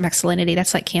toxic masculinity.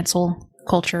 That's like cancel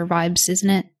culture vibes, isn't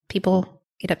it? People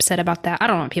get upset about that. I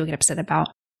don't know what people get upset about.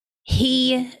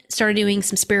 He started doing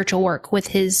some spiritual work with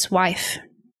his wife,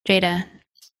 Jada.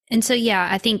 And so, yeah,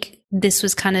 I think this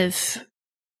was kind of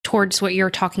towards what you're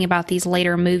talking about, these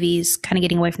later movies, kind of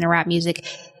getting away from the rap music.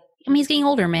 I mean, he's getting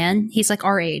older, man. He's like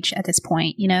our age at this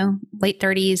point, late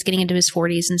 30s, getting into his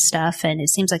 40s and stuff. And it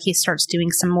seems like he starts doing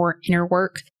some more inner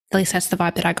work. At least that's the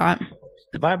vibe that I got.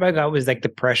 The vibe I got was like the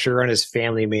pressure on his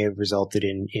family may have resulted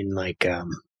in like,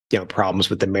 problems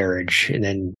with the marriage. And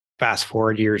then fast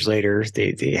forward years later,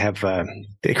 they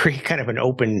create kind of an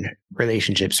open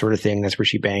relationship sort of thing. That's where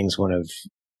she bangs one of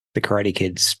the Karate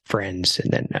Kid's friends.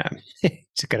 And then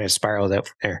it's kind of spiraled out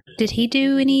from there. Did he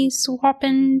do any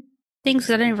swapping things?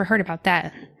 Because I never heard about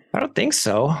that. I don't think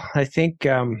so. I think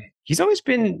he's always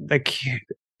been like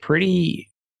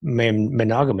pretty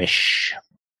monogamish.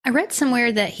 I read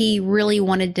somewhere that he really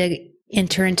wanted to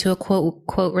enter into a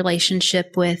quote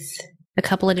relationship with a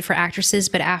couple of different actresses,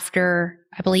 but after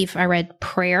I believe I read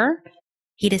Prayer,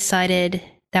 he decided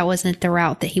that wasn't the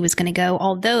route that he was going to go.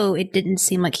 Although it didn't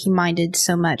seem like he minded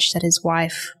so much that his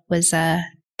wife was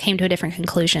came to a different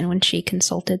conclusion when she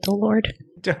consulted the Lord.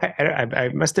 I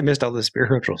must have missed all the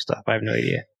spiritual stuff. I have no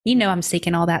idea. I'm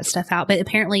seeking all that stuff out. But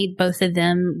apparently both of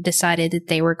them decided that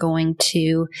they were going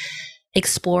to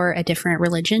explore a different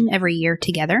religion every year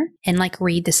together and like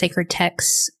read the sacred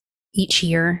texts each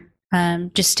year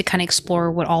just to kind of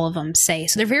explore what all of them say.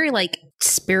 So they're very like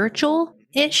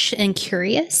spiritual-ish and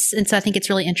curious. And so I think it's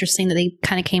really interesting that they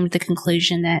kind of came to the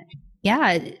conclusion that,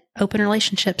 yeah, open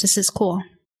relationships, this is cool.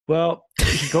 Well,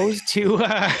 he goes to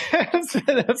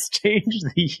let's change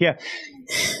the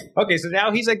Okay, so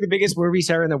now he's like the biggest movie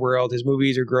star in the world. His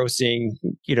movies are grossing,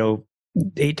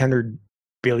 $800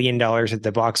 billion at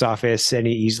the box office, and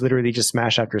he's literally just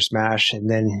smash after smash. And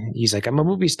then he's like, I'm a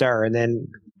movie star. And then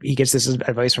he gets this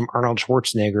advice from Arnold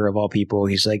Schwarzenegger of all people.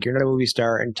 He's like, you're not a movie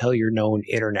star until you're known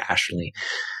internationally.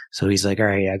 So he's like, all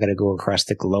right, I got to go across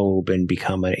the globe and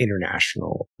become an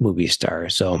international movie star.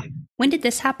 So when did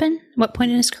this happen? What point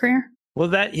in his career? Well,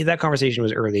 that conversation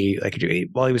was early, like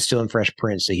while he was still in Fresh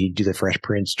Prince. So he'd do the Fresh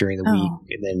Prince during the week,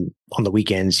 and then on the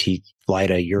weekends he'd fly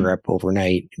to Europe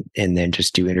overnight and then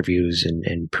just do interviews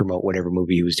and promote whatever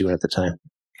movie he was doing at the time.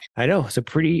 I know, so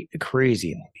pretty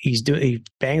crazy. He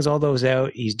bangs all those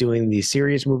out. He's doing these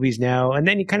serious movies now, and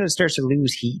then he kind of starts to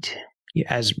lose heat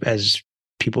as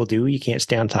people do. You can't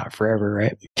stay on top forever,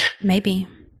 right? Maybe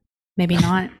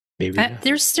not. Maybe not.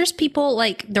 There's people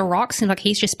like The Rock. Seems like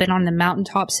he's just been on the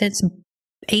mountaintop since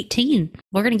 18.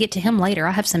 We're gonna get to him later.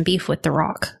 I have some beef with The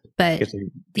Rock, but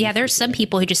yeah, there's some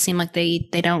people who just seem like they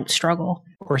don't struggle,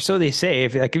 or so they say.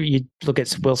 If you look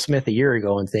at Will Smith a year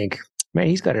ago and think, man,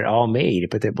 he's got it all made,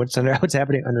 but what's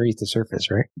happening underneath the surface,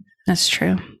 right? That's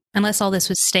true. Unless all this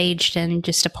was staged and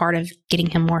just a part of getting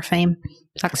him more fame.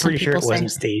 Like I'm pretty sure it wasn't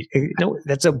staged. No,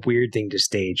 that's a weird thing to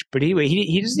stage. But anyway,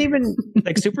 he doesn't even,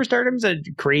 like, superstardom's a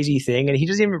crazy thing, and he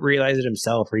doesn't even realize it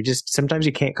himself, or sometimes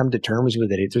he can't come to terms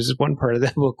with it. There's this one part of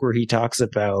the book where he talks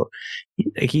about,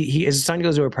 his son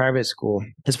goes to a private school.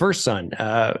 His first son,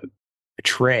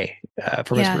 Trey,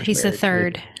 from his first he's marriage, the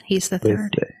third. He's the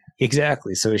third.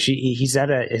 Exactly. So he's at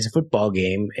his football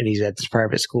game, and he's at this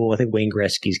private school. I think Wayne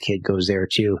Gretzky's kid goes there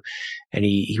too. And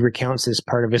he recounts this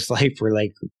part of his life where,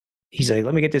 like, he's like,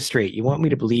 let me get this straight. You want me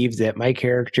to believe that my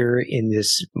character in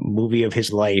this movie of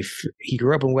his life, he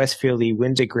grew up in West Philly,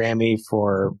 wins a Grammy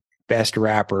for Best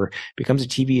Rapper, becomes a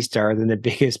TV star, then the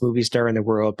biggest movie star in the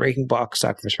world, breaking box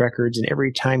office records, and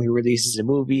every time he releases a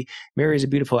movie, marries a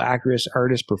beautiful actress,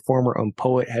 artist, performer, and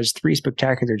poet, has 3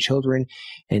 spectacular children,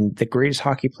 and the greatest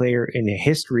hockey player in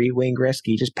history, Wayne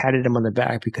Gretzky, just patted him on the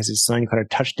back because his son caught a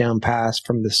touchdown pass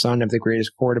from the son of the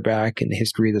greatest quarterback in the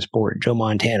history of the sport, Joe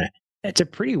Montana. It's a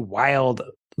pretty wild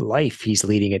life he's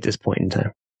leading at this point in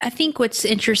time. I think what's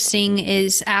interesting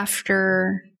is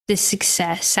after this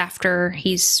success, after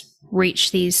he's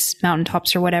reached these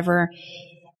mountaintops or whatever,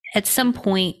 at some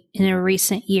point in the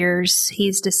recent years,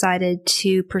 he's decided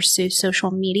to pursue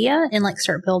social media and like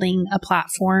start building a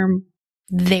platform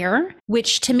there,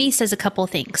 which to me says a couple of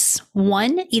things.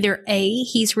 One, either A,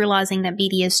 he's realizing that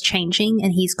media is changing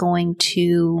and he's going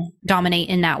to dominate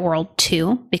in that world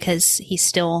too, because he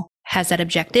still has that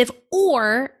objective,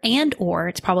 or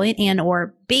it's probably an and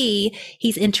or B,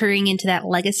 he's entering into that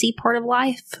legacy part of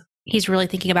life. He's really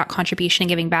thinking about contribution and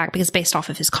giving back, because based off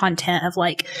of his content of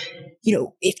like, you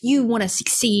know, if you want to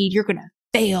succeed, you're going to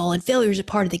fail, and failure is a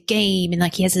part of the game. And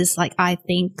like he has this like I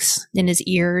thinks in his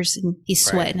ears, and he's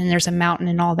sweating, and there's a mountain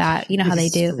and all that. You know how they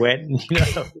do. Sweating, you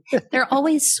know. They're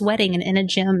always sweating and in a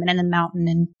gym and in a mountain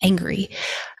and angry.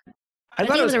 I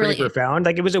thought it was really profound.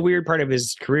 Like, it was a weird part of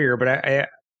his career, but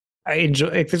I enjoy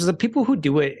it. There's the people who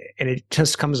do it and it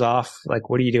just comes off like,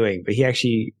 what are you doing? But he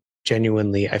actually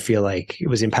genuinely, I feel like it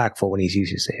was impactful when he's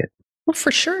used to say it. Well,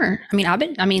 for sure. I mean,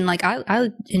 I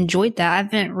enjoyed that. I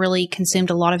haven't really consumed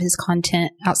a lot of his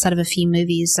content outside of a few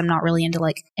movies. I'm not really into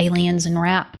like aliens and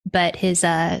rap, but his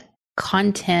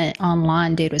content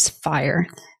online, dude, was fire.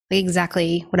 Like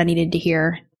exactly what I needed to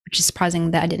hear, which is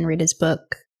surprising that I didn't read his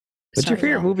book. What's your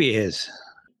favorite movie is?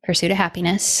 Pursuit of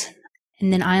Happiness.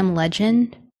 And then I Am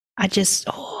Legend. I just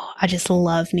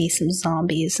love me some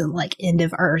zombies and like end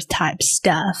of earth type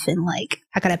stuff. And like,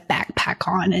 I got a backpack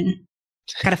on and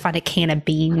got to find a can of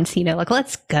beans, you know, like,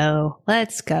 let's go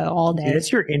all day. Dude,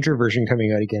 that's your introversion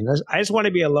coming out again. I just want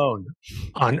to be alone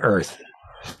on earth.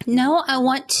 No, I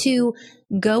want to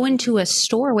go into a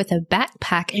store with a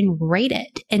backpack and rate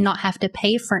it and not have to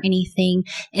pay for anything,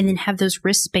 and then have those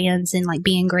wristbands and like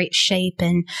be in great shape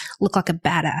and look like a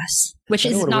badass, which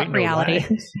is not reality.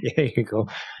 Yeah, there you go.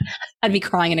 I'd be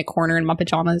crying in a corner in my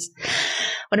pajamas.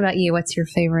 What about you? What's your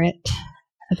favorite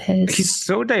of his? He's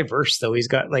so diverse, though. He's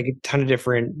got like a ton of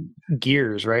different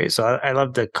gears, right? So I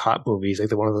love the cop movies, like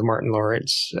the one with Martin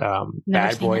Lawrence,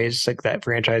 Bad Boys. Like, that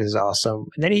franchise is awesome.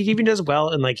 And then he even does well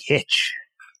in like Hitch.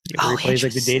 He plays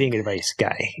like the dating advice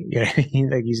guy. You know what I mean?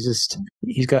 Like,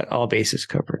 he's got all bases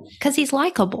covered. Because he's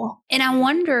likable. And I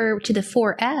wonder, to the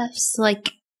 4 Fs,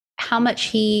 like how much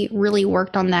he really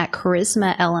worked on that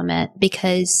charisma element,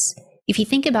 because if you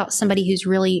think about somebody who's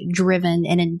really driven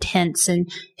and intense, and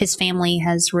his family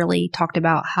has really talked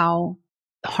about how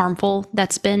harmful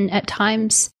that's been at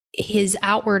times, his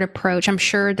outward approach, I'm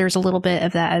sure there's a little bit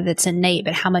of that that's innate,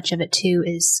 but how much of it too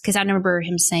is, because I remember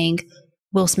him saying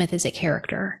Will Smith is a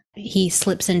character. He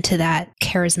slips into that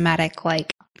charismatic,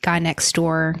 like, guy next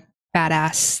door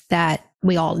badass that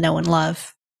we all know and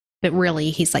love. But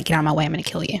really, he's like, get out of my way, I'm going to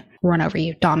kill you, run over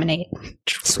you, dominate,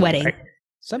 sweating. Right.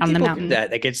 Some people do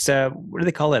that. Like, it's what do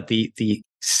they call it? The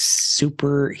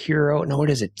superhero? No, what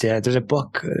is it? There's a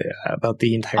book about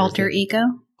the entire alter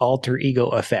ego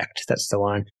effect. That's the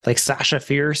one. Like Sasha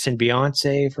Fierce and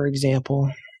Beyonce, for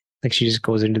example. Like, she just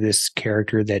goes into this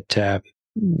character that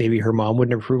maybe her mom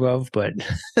wouldn't approve of, but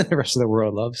the rest of the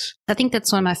world loves. I think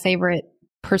that's one of my favorite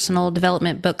personal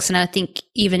development books. And I think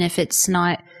even if it's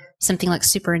not something like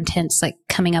super intense, like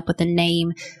coming up with a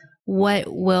name, what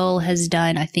Will has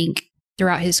done, I think,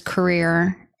 throughout his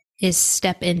career is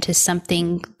step into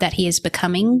something that he is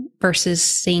becoming versus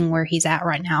seeing where he's at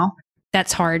right now.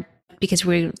 That's hard, because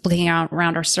we're looking out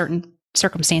around our certain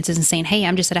circumstances and saying, hey,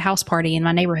 I'm just at a house party in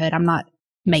my neighborhood, I'm not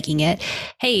making it.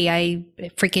 Hey, I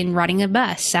freaking riding a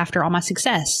bus after all my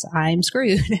success, I'm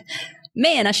screwed.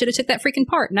 Man, I should have took that freaking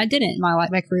part and I didn't.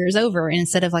 My career is over. And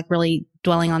instead of like really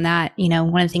dwelling on that, you know,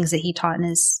 one of the things that he taught in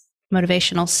his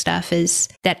motivational stuff is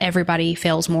that everybody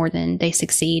fails more than they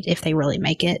succeed if they really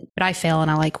make it. But I fail and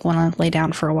I like want to lay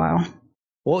down for a while.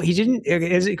 Well, he didn't,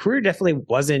 his career definitely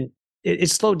wasn't, it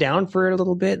slowed down for a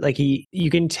little bit. Like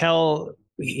you can tell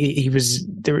he was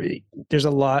there. There's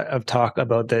a lot of talk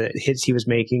about the hits he was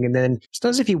making. And then it's not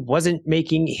as if he wasn't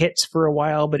making hits for a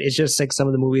while, but it's just like some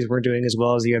of the movies weren't doing as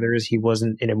well as the others. He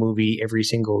wasn't in a movie every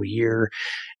single year.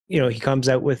 You know, he comes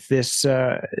out with this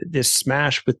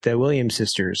smash with the Williams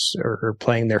sisters, or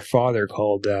playing their father,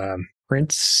 called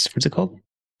Prince. What's it called?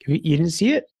 You didn't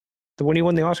see it? The one he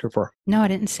won the Oscar for. No, I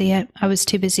didn't see it. I was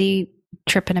too busy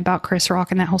tripping about Chris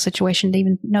Rock and that whole situation to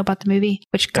even know about the movie,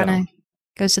 which kind of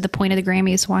goes to the point of the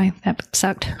Grammys, why that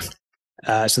sucked.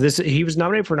 So he was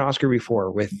nominated for an Oscar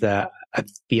before with, I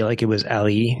feel like it was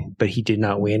Ali, but he did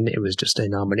not win. It was just a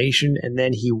nomination. And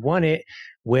then he won it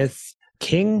with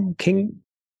King.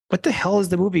 What the hell is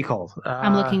the movie called?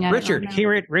 I'm looking at Richard.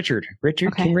 It. Richard.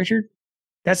 Okay. King Richard.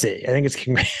 That's it. I think it's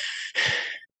King.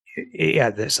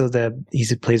 Yeah.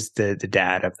 He plays the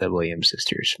dad of the Williams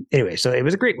sisters. Anyway, so it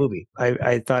was a great movie.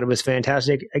 I thought it was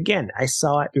fantastic. Again, I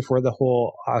saw it before the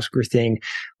whole Oscar thing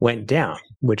went down,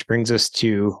 which brings us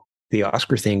to the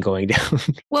Oscar thing going down.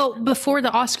 Well, before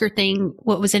the Oscar thing,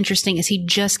 what was interesting is he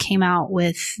just came out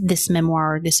with this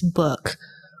memoir, this book,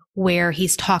 where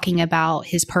he's talking about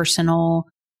his personal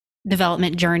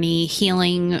development journey,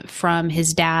 healing from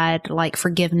his dad, like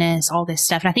forgiveness, all this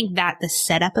stuff. And I think that the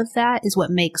setup of that is what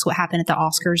makes what happened at the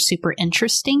Oscars super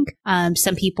interesting.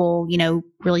 Some people,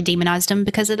 really demonized him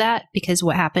because of that, because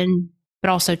what happened.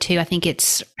 But also, too, I think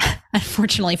it's,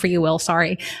 unfortunately for you, Will,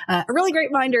 sorry, a really great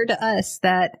reminder to us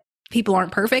that people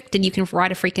aren't perfect and you can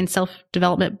write a freaking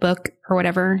self-development book or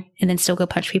whatever and then still go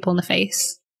punch people in the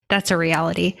face. That's a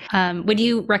reality. Would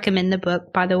you recommend the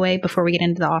book, by the way, before we get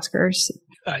into the Oscars?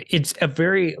 It's a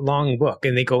very long book,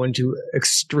 and they go into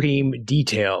extreme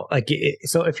detail.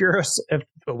 So if you're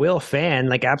a Will fan,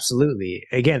 like, absolutely.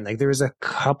 Again, like, there was a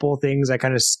couple things I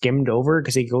kind of skimmed over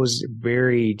because he goes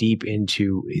very deep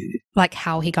into, like,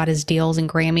 how he got his deals and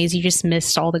Grammys. You just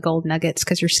missed all the gold nuggets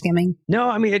because you're skimming. No,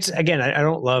 I mean, it's, again, I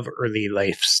don't love early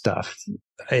life stuff.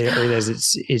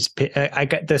 I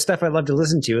got the stuff I love to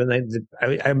listen to, and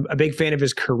I'm a big fan of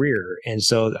his career, and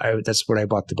so that's what I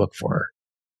bought the book for.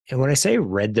 And when I say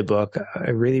read the book, I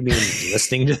really mean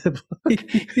listening to the book.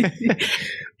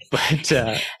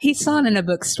 But he saw it in a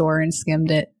bookstore and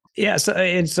skimmed it. Yeah, so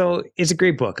it's a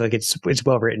great book. Like, it's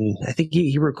well written. I think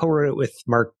he co-wrote it with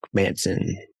Mark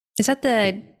Manson. Is that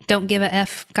the Don't Give a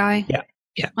F guy?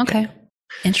 Yeah. Okay. Yeah.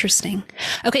 Interesting.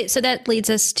 Okay, so that leads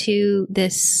us to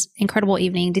this incredible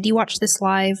evening. Did you watch this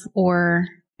live, or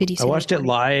did you see I watched it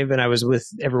live, and I was with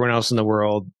everyone else in the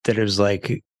world that it was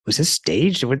like, was this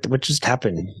staged? What just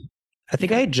happened? I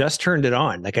think I had just turned it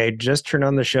on. Like, I had just turned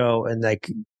on the show, and like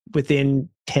within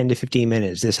 10 to 15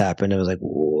 minutes, this happened. I was like,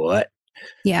 what?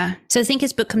 Yeah. So I think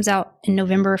his book comes out in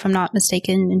November, if I'm not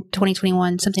mistaken, in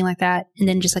 2021, something like that. And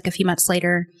then just like a few months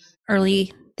later,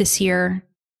 early this year,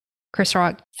 Chris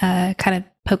Rock kind of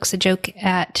pokes a joke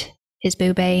at his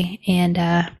boobay,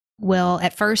 and Will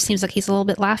at first seems like he's a little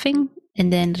bit laughing,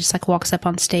 and then just like walks up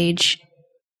on stage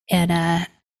and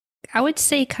I would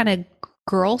say kind of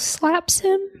girl slaps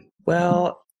him.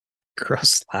 Well, girl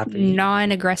slapping.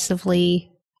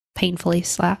 Non-aggressively, painfully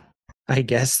slap. I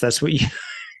guess that's what you...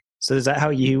 So is that how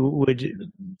you would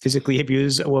physically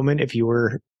abuse a woman if you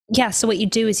were... Yeah, so what you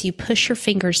do is you push your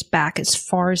fingers back as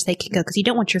far as they can go, because you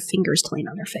don't want your fingers to lean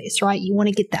on their face, right? You want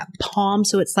to get that palm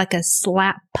so it's like a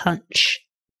slap punch.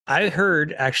 I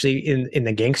heard, actually, in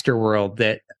the gangster world,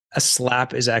 that a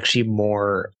slap is actually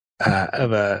more...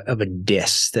 of a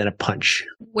diss than a punch.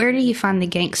 Where do you find the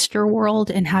gangster world,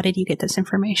 and how did you get this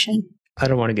information? I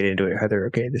don't want to get into it, Heather.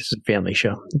 Okay, this is a family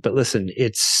show. But listen,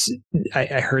 I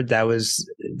heard that was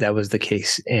the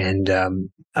case, and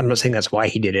I'm not saying that's why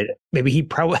he did it. Maybe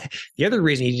the other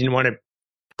reason he didn't want to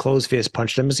close fist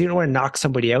punch them is he didn't want to knock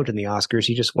somebody out in the Oscars.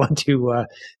 He just wanted to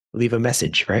leave a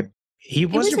message, right? He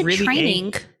wasn't really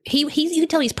training. You can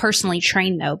tell he's personally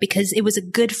trained, though, because it was a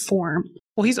good form.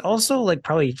 Well, he's also like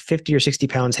probably 50 or 60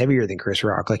 pounds heavier than Chris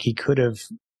Rock. Like, he could have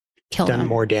done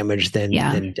more damage than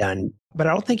done. But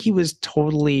I don't think he was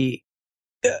totally.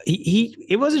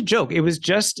 It was a joke. It was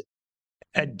just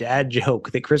a dad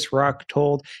joke that Chris Rock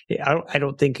told. I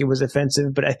don't think it was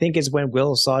offensive, but I think it's when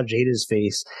Will saw Jada's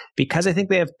face, because I think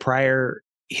they have prior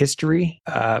history.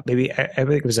 Maybe I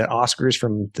think it was at Oscars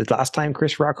from the last time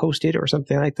Chris Rock hosted or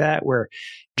something like that, where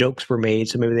jokes were made.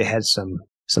 So maybe they had some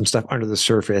stuff under the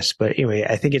surface. But anyway,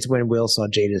 I think it's when Will saw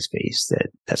Jada's face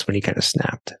that's when he kind of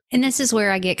snapped. And this is where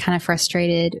I get kind of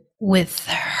frustrated with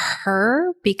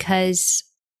her, because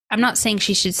I'm not saying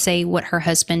she should say what her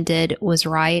husband did was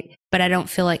right, but I don't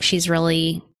feel like she's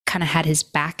really kind of had his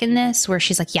back in this, where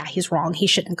she's like, yeah, he's wrong. He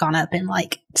shouldn't have gone up and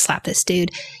like slapped this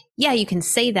dude. Yeah, you can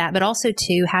say that, but also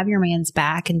to have your man's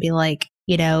back and be like,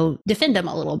 you know, defend him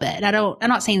a little bit. I'm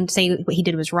not saying say what he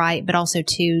did was right, but also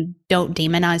to don't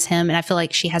demonize him. And I feel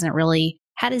like she hasn't really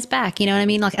had his back. You know what I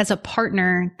mean? Like as a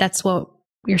partner, that's what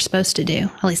you're supposed to do.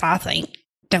 At least I think.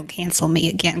 Don't cancel me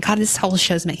again. God, this whole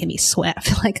show's making me sweat. I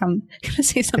feel like I'm going to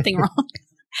say something wrong.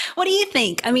 What do you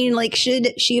think? I mean, like,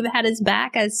 should she have had his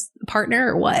back as a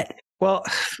partner or what? Well,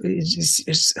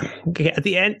 it's at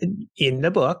the end in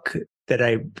the book that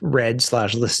I read /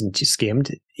 listened to,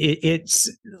 skimmed,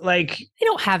 it's like they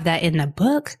don't have that in the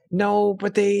book. No,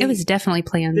 but it was definitely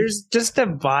planned. There's just a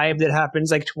vibe that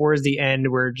happens like towards the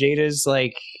end where Jada's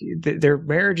like their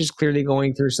marriage is clearly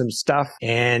going through some stuff,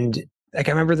 and like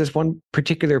I remember this one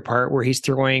particular part where he's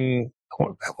throwing, I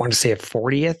want to say a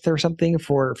 40th or something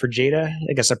for Jada,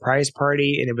 like a surprise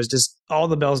party. And it was just all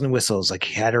the bells and whistles. Like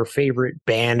he had her favorite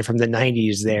band from the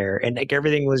 90s there. And like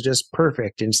everything was just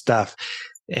perfect and stuff.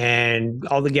 And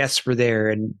all the guests were there.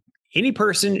 And any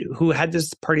person who had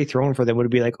this party thrown for them would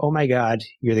be like, oh my God,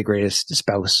 you're the greatest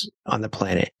spouse on the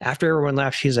planet. After everyone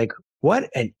left, she's like, what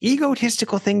an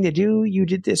egotistical thing to do. You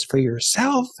did this for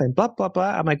yourself and blah, blah,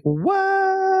 blah. I'm like, what?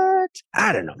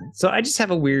 I don't know. So I just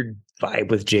have a weird vibe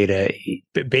with Jada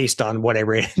based on what I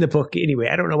read in the book. Anyway,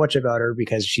 I don't know much about her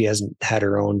because she hasn't had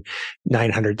her own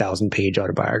 900,000 page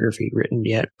autobiography written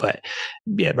yet. But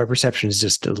yeah, my perception is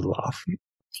just a little off.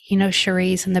 You know,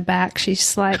 Cherie's in the back.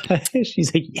 She's like,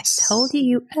 she's like, yes. Told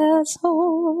you,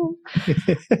 asshole.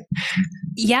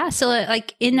 Yeah. So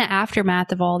like in the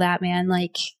aftermath of all that, man,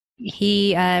 like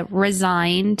he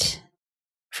resigned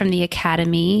from the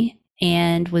academy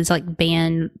and was like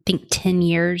banned, I think 10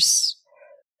 years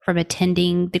from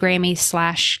attending the Grammy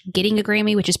 / getting a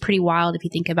Grammy, which is pretty wild if you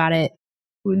think about it.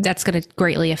 That's going to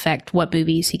greatly affect what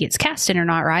movies he gets cast in or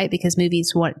not, right? Because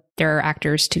movies want their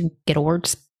actors to get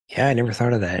awards. Yeah, I never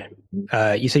thought of that.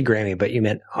 You said Grammy, but you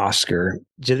meant Oscar.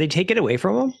 Did they take it away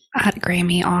from him?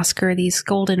 Grammy, Oscar, these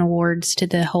golden awards to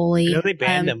the holy. I know they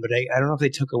banned them, but I don't know if they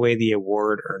took away the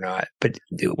award or not. But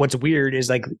what's weird is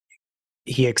like,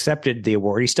 he accepted the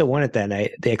award. He still won it that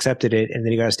night. They accepted it, and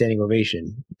then he got a standing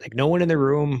ovation. Like no one in the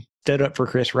room stood up for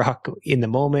Chris Rock in the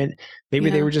moment. Maybe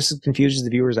they were just as confused as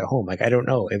the viewers at home. Like I don't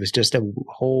know. It was just a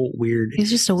whole weird. It's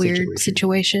just a weird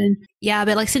situation. Yeah,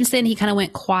 but like since then he kind of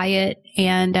went quiet,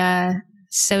 and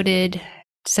so did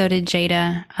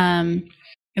Jada. And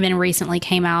then recently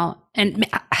came out, and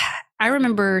I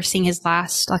remember seeing his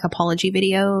last like apology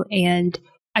video, and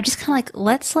I'm just kind of like,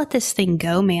 let's let this thing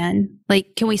go, man.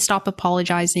 Like, can we stop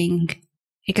apologizing?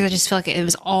 Because I just feel like it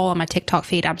was all on my TikTok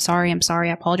feed. I'm sorry.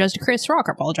 I apologize to Chris Rock.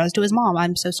 I apologize to his mom.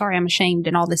 I'm so sorry. I'm ashamed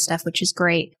and all this stuff, which is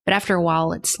great. But after a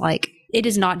while, it's like, it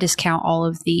does not discount all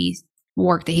of the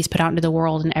work that he's put out into the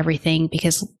world and everything.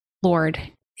 Because, Lord,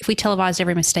 if we televised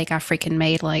every mistake I freaking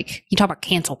made, like, you talk about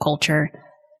cancel culture.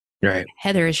 Right.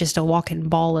 Heather is just a walking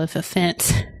ball of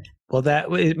offense. Well,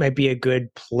 it might be a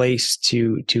good place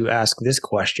to ask this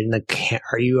question. Like,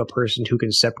 are you a person who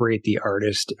can separate the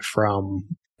artist from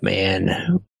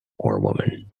man or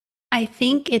woman? I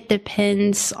think it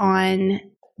depends on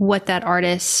what that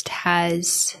artist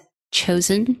has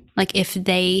chosen. Like if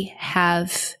they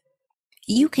have,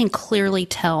 you can clearly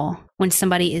tell when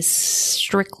somebody is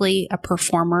strictly a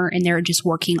performer and they're just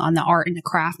working on the art and the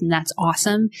craft, and that's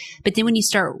awesome. But then when you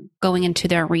start going into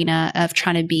the arena of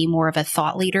trying to be more of a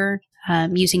thought leader,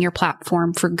 using your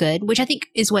platform for good, which I think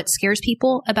is what scares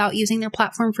people about using their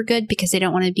platform for good, because they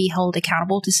don't want to be held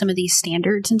accountable to some of these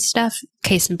standards and stuff.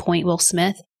 Case in point, Will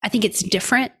Smith. I think it's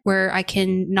different where I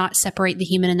can not separate the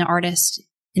human and the artist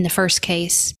in the first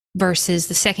case versus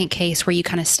the second case where you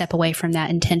kind of step away from that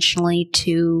intentionally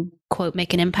to, quote,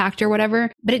 make an impact or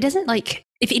whatever. But it doesn't, like,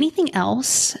 if anything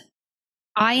else,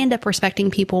 I end up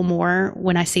respecting people more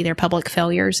when I see their public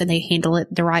failures and they handle it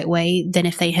the right way than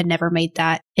if they had never made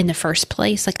that in the first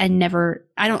place. Like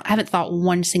I haven't thought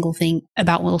one single thing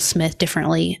about Will Smith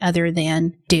differently other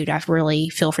than, dude, I really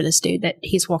feel for this dude that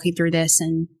he's walking through this,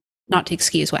 and not to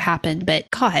excuse what happened, but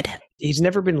God. He's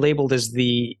never been labeled as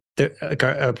a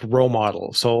role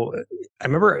model. So I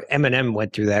remember Eminem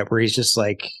went through that where he's just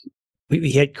like,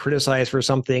 he had criticized for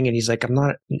something and he's like, I'm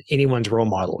not anyone's role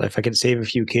model. If I could save a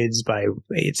few kids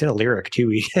it's in a lyric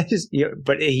too.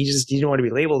 But he didn't want to be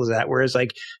labeled as that. Whereas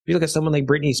like, if you look at someone like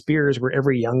Britney Spears, where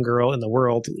every young girl in the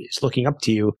world is looking up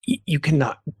to you, you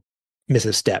cannot miss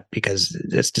a step, because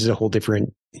that's just a whole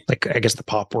different, like, I guess the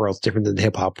pop world's different than the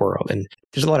hip hop world. And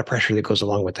there's a lot of pressure that goes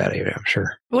along with that, I'm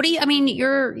sure.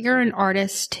 You're an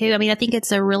artist too. I mean, I think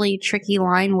it's a really tricky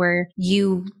line where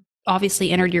you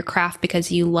obviously entered your craft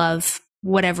because you love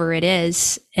whatever it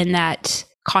is, and that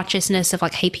consciousness of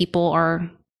like, hey, people are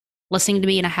listening to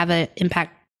me and I have an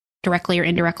impact directly or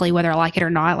indirectly, whether I like it or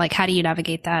not. Like, how do you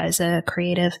navigate that as a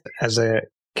creative? As a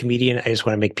comedian, I just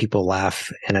want to make people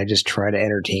laugh and I just try to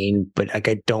entertain, but like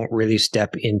I don't really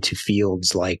step into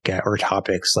fields like or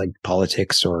topics like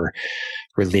politics or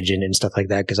religion and stuff like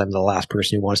that, because I'm the last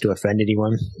person who wants to offend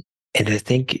anyone. And I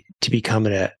think to become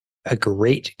a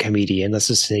great comedian, let's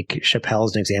just take Chappelle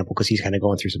as an example, because he's kind of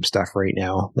going through some stuff right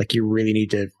now. Like, you really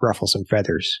need to ruffle some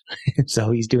feathers.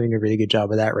 So he's doing a really good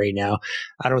job of that right now.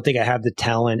 I don't think I have the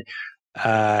talent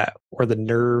or the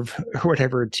nerve or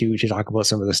whatever to talk about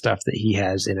some of the stuff that he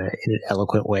has in an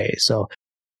eloquent way. So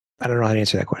I don't know how to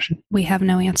answer that question. We have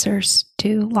no answers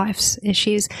to life's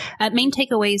issues. Main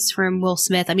takeaways from Will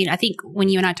Smith. I mean, I think when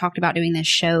you and I talked about doing this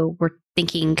show, we're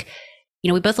thinking, you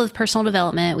know, we both love personal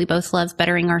development. We both love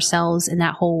bettering ourselves in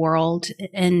that whole world.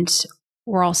 And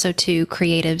we're also two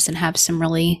creatives and have some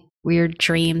really weird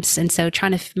dreams. And so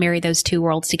trying to marry those two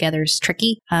worlds together is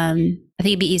tricky. I think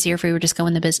it'd be easier if we were just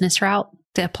going the business route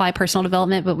to apply personal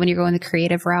development. But when you're going the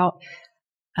creative route,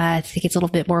 I think it's a little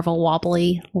bit more of a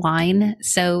wobbly line.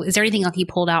 So is there anything like you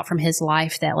pulled out from his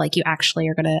life that like you actually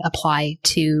are going to apply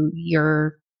to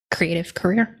your creative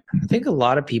career? I think a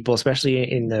lot of people,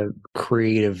 especially in the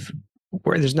creative,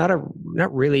 where there's not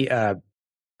really a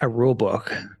rule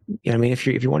book. You know, I mean, if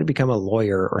you want to become a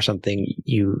lawyer or something,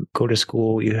 you go to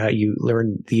school, you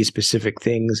learn these specific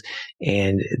things,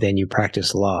 and then you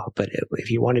practice law. But if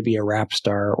you want to be a rap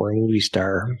star or a movie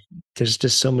star, there's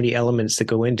just so many elements that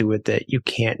go into it that you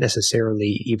can't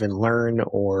necessarily even learn.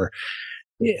 Or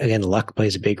again, luck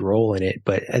plays a big role in it.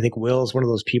 But I think Will is one of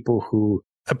those people who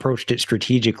approached it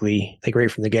strategically, like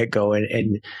right from the get-go,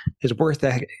 and his work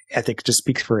ethic just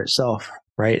speaks for itself,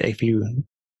 right? If you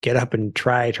get up and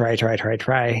try, you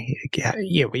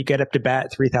get up to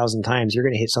bat 3,000 times, you're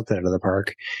going to hit something out of the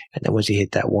park. And then once you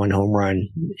hit that one home run,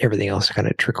 everything else kind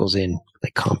of trickles in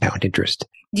like compound interest.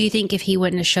 Do you think if he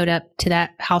wouldn't have showed up to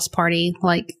that house party,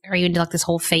 like, are you into like this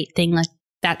whole fate thing, like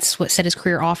that's what set his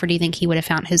career off, or do you think he would have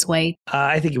found his way?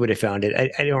 I think he would have found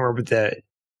it. I don't remember the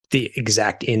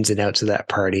exact ins and outs of that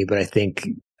party, but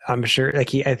I'm sure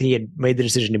like I think he had made the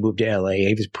decision to move to LA.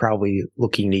 He was probably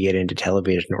looking to get into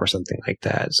television or something like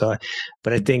that. So,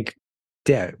 but I think,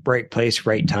 yeah, right place,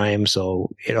 right time.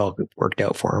 So it all worked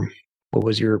out for him. What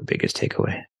was your biggest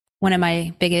takeaway? One of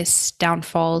my biggest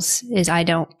downfalls is I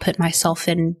don't put myself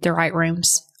in the right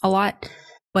rooms a lot,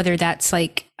 whether that's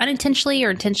like unintentionally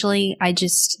or intentionally.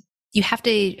 You have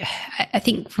to, I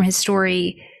think from his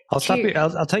story, I'll stop you.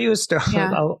 I'll tell you a story.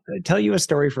 Yeah. I'll tell you a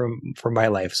story from my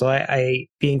life. So I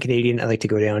being Canadian, I like to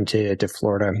go down to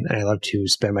Florida, and I love to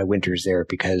spend my winters there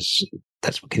because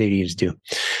that's what Canadians do.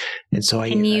 And so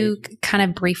kind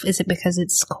of brief. Is it because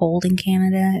it's cold in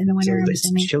Canada in the winter? So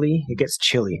it's chilly. It gets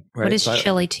chilly. Right? What is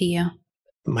chilly to you?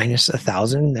 Minus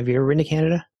 1,000. Have you ever been to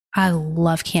Canada? I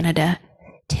love Canada.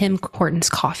 Tim Hortons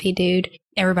coffee, dude.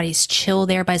 Everybody's chill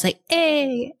there. Everybody's like,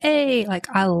 hey.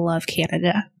 Like, I love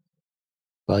Canada.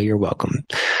 Well, you're welcome.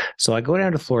 So I go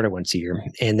down to Florida once a year,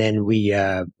 and then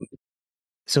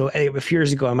so a few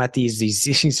years ago, I'm at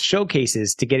these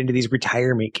showcases to get into these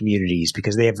retirement communities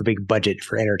because they have a big budget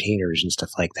for entertainers and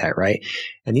stuff like that, right?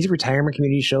 And these retirement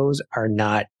community shows are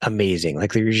not amazing.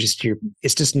 Like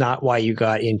it's just not why you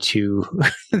got into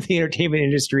the entertainment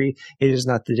industry. It is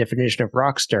not the definition of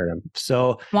rock stardom.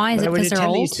 So why is it because they're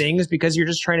old? These things because you're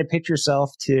just trying to pitch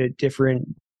yourself to different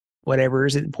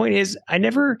whatevers. And the point is,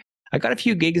 I got a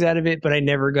few gigs out of it, but I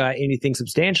never got anything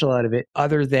substantial out of it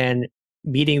other than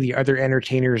meeting the other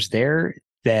entertainers there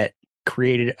that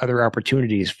created other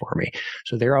opportunities for me.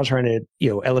 So they're all trying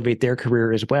to, elevate their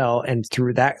career as well. And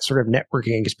through that sort of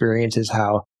networking experience is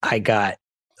how I got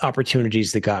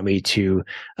opportunities that got me to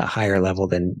a higher level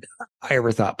than I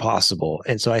ever thought possible.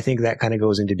 And so I think that kind of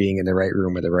goes into being in the right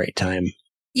room at the right time.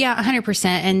 Yeah,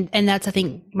 100%. And that's, I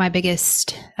think, my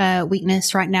biggest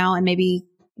weakness right now. And maybe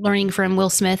learning from Will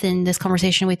Smith in this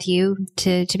conversation with you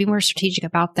to be more strategic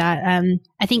about that.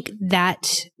 I think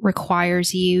that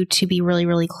requires you to be really,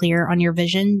 really clear on your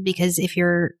vision, because if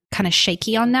you're kind of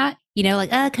shaky on that,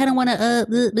 like, I kind of want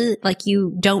to, like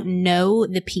you don't know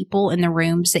the people in the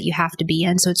rooms that you have to be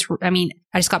in. So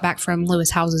I just got back from Lewis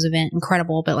House's event,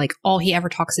 incredible, but like all he ever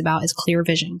talks about is clear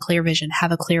vision,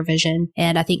 have a clear vision.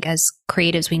 And I think as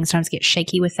creatives, we can sometimes get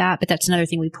shaky with that. But that's another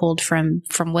thing we pulled from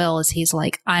Will is he's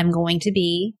like, I'm going to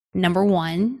be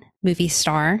 #1 movie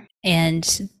star.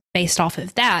 And based off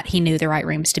of that, he knew the right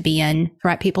rooms to be in, the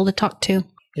right people to talk to.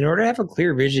 In order to have a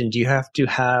clear vision, do you have to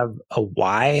have a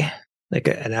why? Like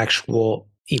an actual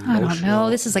emotional. I don't know.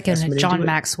 This is like a John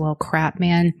Maxwell crap,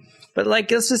 man. But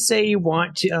like, let's just say you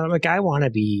want to, like, I want to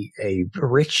be a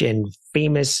rich and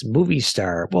famous movie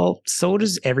star. Well, so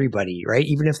does everybody, right?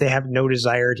 Even if they have no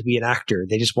desire to be an actor,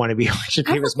 they just want to be a rich and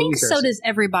I famous don't movie think star. so does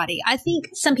everybody. I think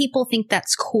some people think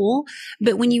that's cool,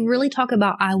 but when you really talk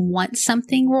about I want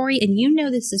something, Rory, and you know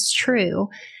this is true,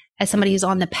 as somebody who's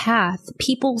on the path,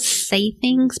 people say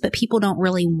things, but people don't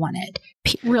really want it.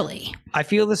 Really. I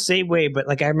feel the same way, but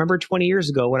like I remember 20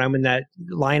 years ago when I'm in that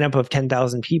lineup of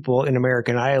 10,000 people in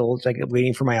American Idol, like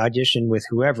waiting for my audition with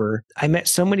whoever, I met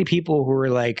so many people who were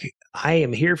like, I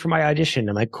am here for my audition.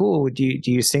 I'm like, cool. Do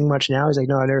you sing much now? He's like,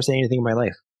 no, I've never sang anything in my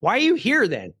life. Why are you here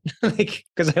then? Like,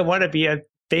 because I want to be a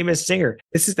famous singer.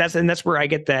 That's where I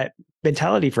get that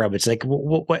mentality from. It's like,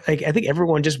 what like, I think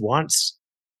everyone just wants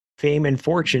fame and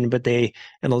fortune, but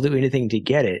they'll do anything to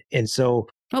get it. And so,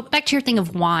 well, back to your thing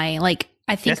of why, like,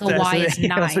 I think a why is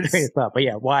nice. But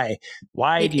yeah, why?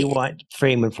 Why do you want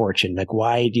fame and fortune? Like,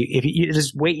 why do you,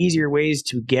 there's way easier ways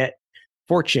to get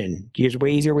fortune. There's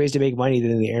way easier ways to make money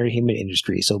than in the entertainment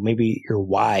industry. So maybe your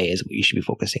why is what you should be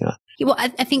focusing on. Well, I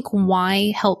think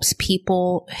why helps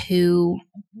people who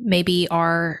maybe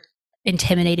are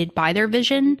intimidated by their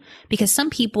vision, because some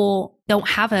people don't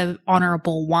have an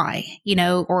honorable why,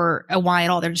 or a why at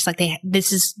all. They're just like,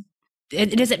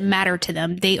 it doesn't matter to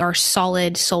them. They are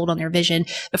sold on their vision.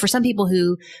 But for some people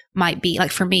who might be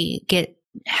like, for me,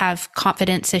 have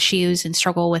confidence issues and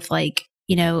struggle with like,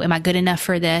 am I good enough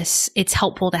for this? It's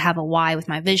helpful to have a why with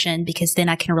my vision, because then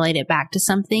I can relate it back to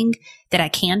something that I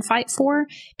can fight for.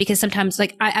 Because sometimes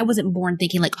like I wasn't born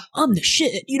thinking like, I'm the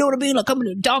shit. You know what I mean? Like I'm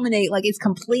going to dominate. Like it's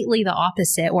completely the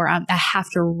opposite, where I have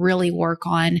to really work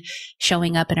on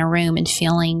showing up in a room and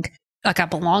feeling like I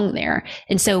belong there.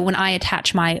 And so when I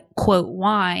attach my quote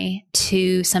why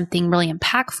to something really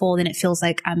impactful, then it feels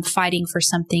like I'm fighting for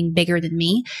something bigger than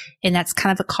me. And that's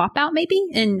kind of a cop out maybe,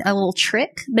 and a little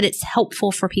trick, but it's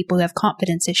helpful for people who have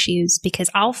confidence issues,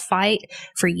 because I'll fight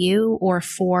for you or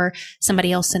for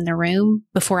somebody else in the room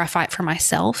before I fight for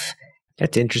myself.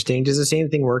 That's interesting. Does the same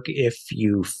thing work if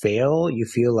you fail? You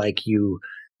feel like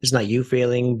it's not you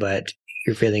failing, but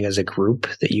you're failing as a group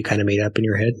that you kind of made up in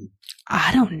your head?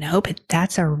 I don't know, but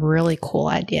that's a really cool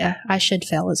idea. I should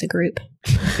fail as a group.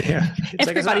 Yeah.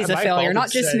 Everybody's a failure,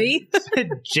 not just me.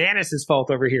 Janice's fault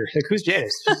over here. Like, who's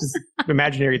Janice? This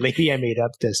imaginary lady I made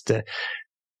up just to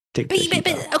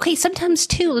but okay, sometimes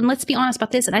too, and let's be honest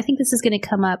about this, and I think this is going to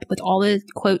come up with all the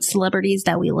quote celebrities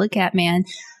that we look at, man.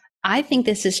 I think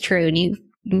this is true, and you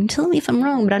can tell me if I'm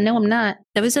wrong, but I know I'm not.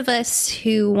 Those of us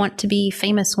who want to be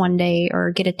famous one day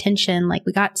or get attention, like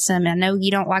we got some, I know you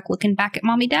don't like looking back at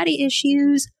mommy daddy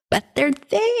issues, but they're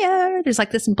there. There's like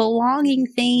this belonging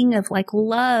thing of like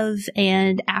love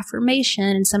and affirmation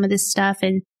and some of this stuff.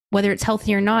 And whether it's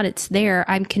healthy or not, it's there.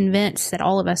 I'm convinced that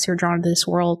all of us who are drawn to this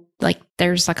world, like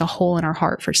there's like a hole in our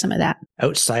heart for some of that.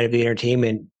 Outside of the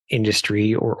entertainment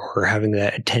industry or having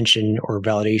that attention or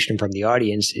validation from the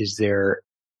audience, is there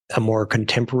a more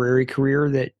contemporary career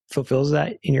that fulfills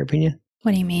that, in your opinion?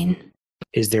 What do you mean?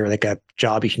 Is there like a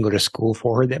job you can go to school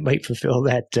for that might fulfill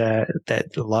that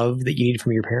love that you need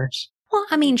from your parents? Well,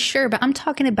 I mean, sure, but I'm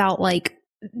talking about like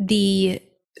the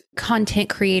content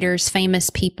creators, famous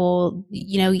people,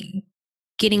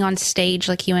 getting on stage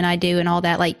like you and I do and all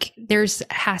that. Like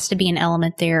has to be an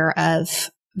element there of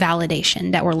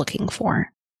validation that we're looking for.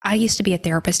 I used to be a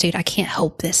therapist, dude. I can't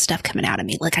help this stuff coming out of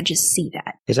me. Like, I just see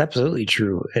that. It's absolutely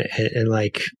true. And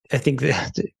like, I think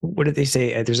that, what did they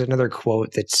say? There's another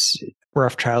quote that's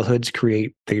rough childhoods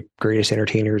create the greatest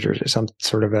entertainers, or some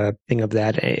sort of a thing of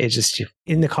that. It's just,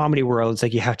 in the comedy world, it's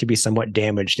like you have to be somewhat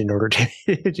damaged in order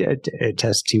to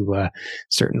attest to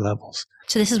certain levels.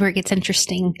 So this is where it gets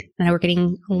interesting. I know we're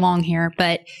getting long here,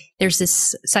 but there's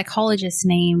this psychologist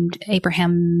named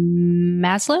Abraham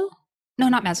Maslow. No,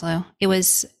 not Maslow.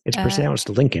 It's pronounced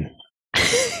Lincoln.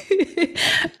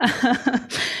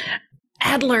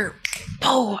 Adler.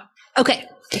 Oh, okay.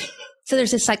 So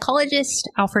there's a psychologist,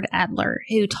 Alfred Adler,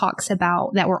 who talks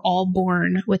about that we're all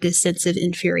born with this sense of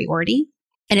inferiority.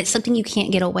 And it's something you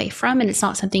can't get away from. And it's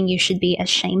not something you should be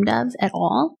ashamed of at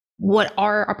all. What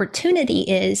our opportunity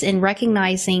is in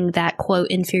recognizing that,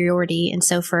 quote, inferiority. And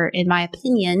so in my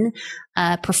opinion,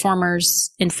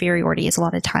 performers' inferiority is a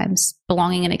lot of times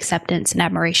belonging and acceptance and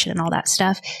admiration and all that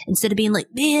stuff. Instead of being like,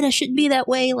 man, I shouldn't be that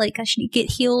way. Like, I should get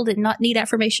healed and not need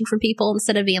affirmation from people.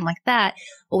 Instead of being like that,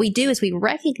 what we do is we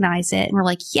recognize it and we're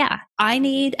like, yeah, I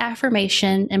need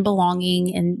affirmation and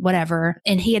belonging and whatever.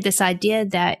 And he had this idea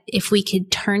that if we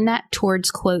could turn that towards,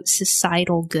 quote,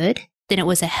 societal good, then it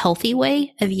was a healthy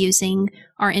way of using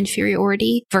our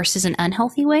inferiority versus an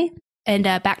unhealthy way. And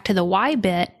back to the why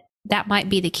bit, that might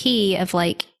be the key of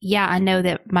like, yeah, I know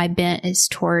that my bent is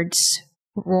towards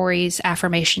Rory's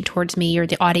affirmation towards me or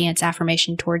the audience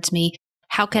affirmation towards me,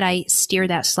 how could I steer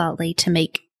that slightly to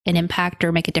make an impact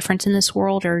or make a difference in this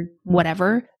world or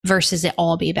whatever, versus it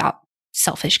all be about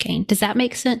selfish gain? Does that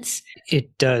make sense?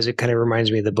 It does. It kind of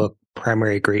reminds me of the book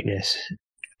Primary Greatness.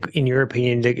 In your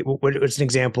opinion, what's an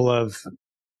example of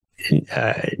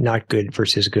not good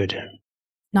versus good?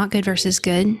 Not good versus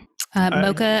good.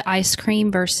 Mocha ice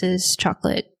cream versus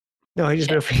chocolate. No, I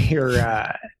just know for your,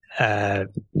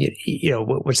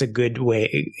 what's a good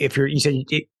way? If you said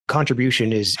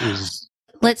contribution is.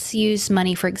 Let's use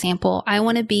money, for example. I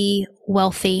want to be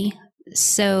wealthy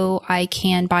so I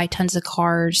can buy tons of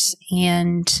cars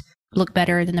and look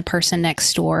better than the person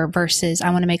next door, versus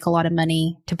I want to make a lot of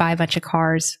money to buy a bunch of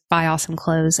cars, buy awesome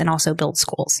clothes, and also build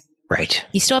schools. Right.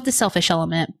 You still have the selfish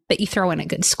element, but you throw in a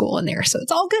good school in there, so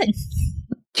it's all good.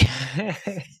 There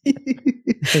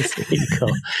you go.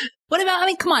 What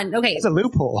about, come on. Okay. It's a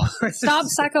loophole. Stop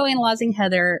psychoanalyzing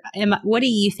Heather. What do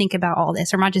you think about all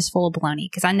this? Or am I just full of baloney?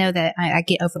 Because I know that I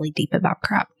get overly deep about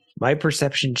crap. My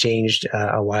perception changed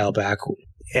a while back.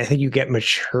 I think you get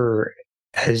mature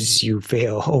as you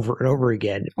fail over and over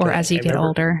again. Or as you get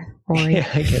older. Yeah,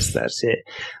 I guess that's it.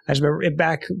 I just remember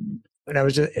back when I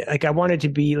was I wanted to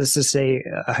be, let's just say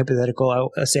a hypothetical,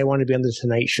 say I wanted to be on the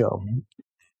Tonight Show.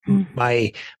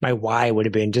 My why would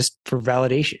have been just for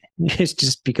validation. It's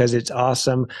just because it's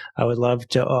awesome. I would love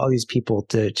to all these people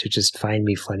to just find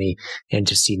me funny and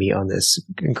to see me on this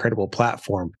incredible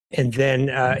platform. And then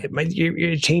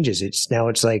it changes.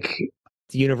 It's like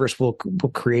the universe will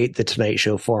create the Tonight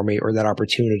Show for me, or that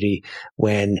opportunity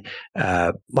when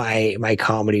my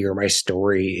comedy or my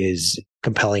story is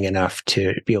compelling enough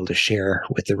to be able to share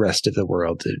with the rest of the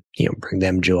world to bring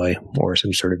them joy or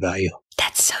some sort of value.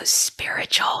 That's so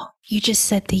spiritual. You just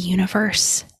said the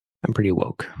universe. I'm pretty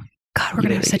woke. God, we're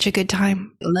gonna have such a good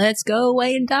time. Let's go,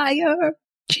 Wayne Dyer.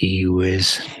 Gee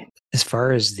whiz. As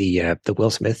far as the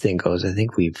Will Smith thing goes, I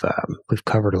think we've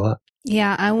covered a lot.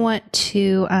 Yeah, I want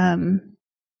to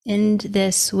end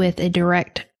this with a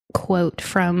direct quote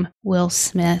from Will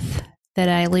Smith that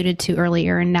I alluded to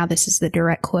earlier, and now this is the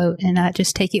direct quote, and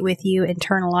just take it with you,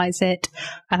 internalize it,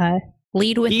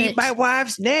 lead with it. Keep my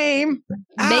wife's name.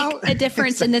 Make a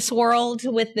difference in this world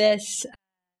with this.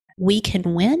 We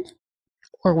can win,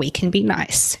 or we can be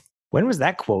nice. When was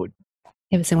that quote?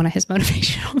 It was in one of his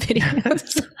motivational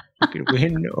videos. We can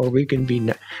win, or we can be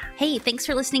nice. Hey, thanks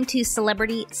for listening to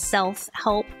Celebrity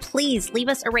Self-Help. Please leave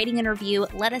us a rating and review.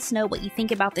 Let us know what you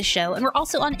think about the show. And we're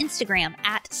also on Instagram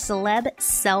at Celeb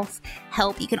Self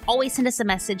Help. You can always send us a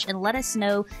message and let us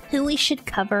know who we should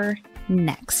cover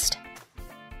next.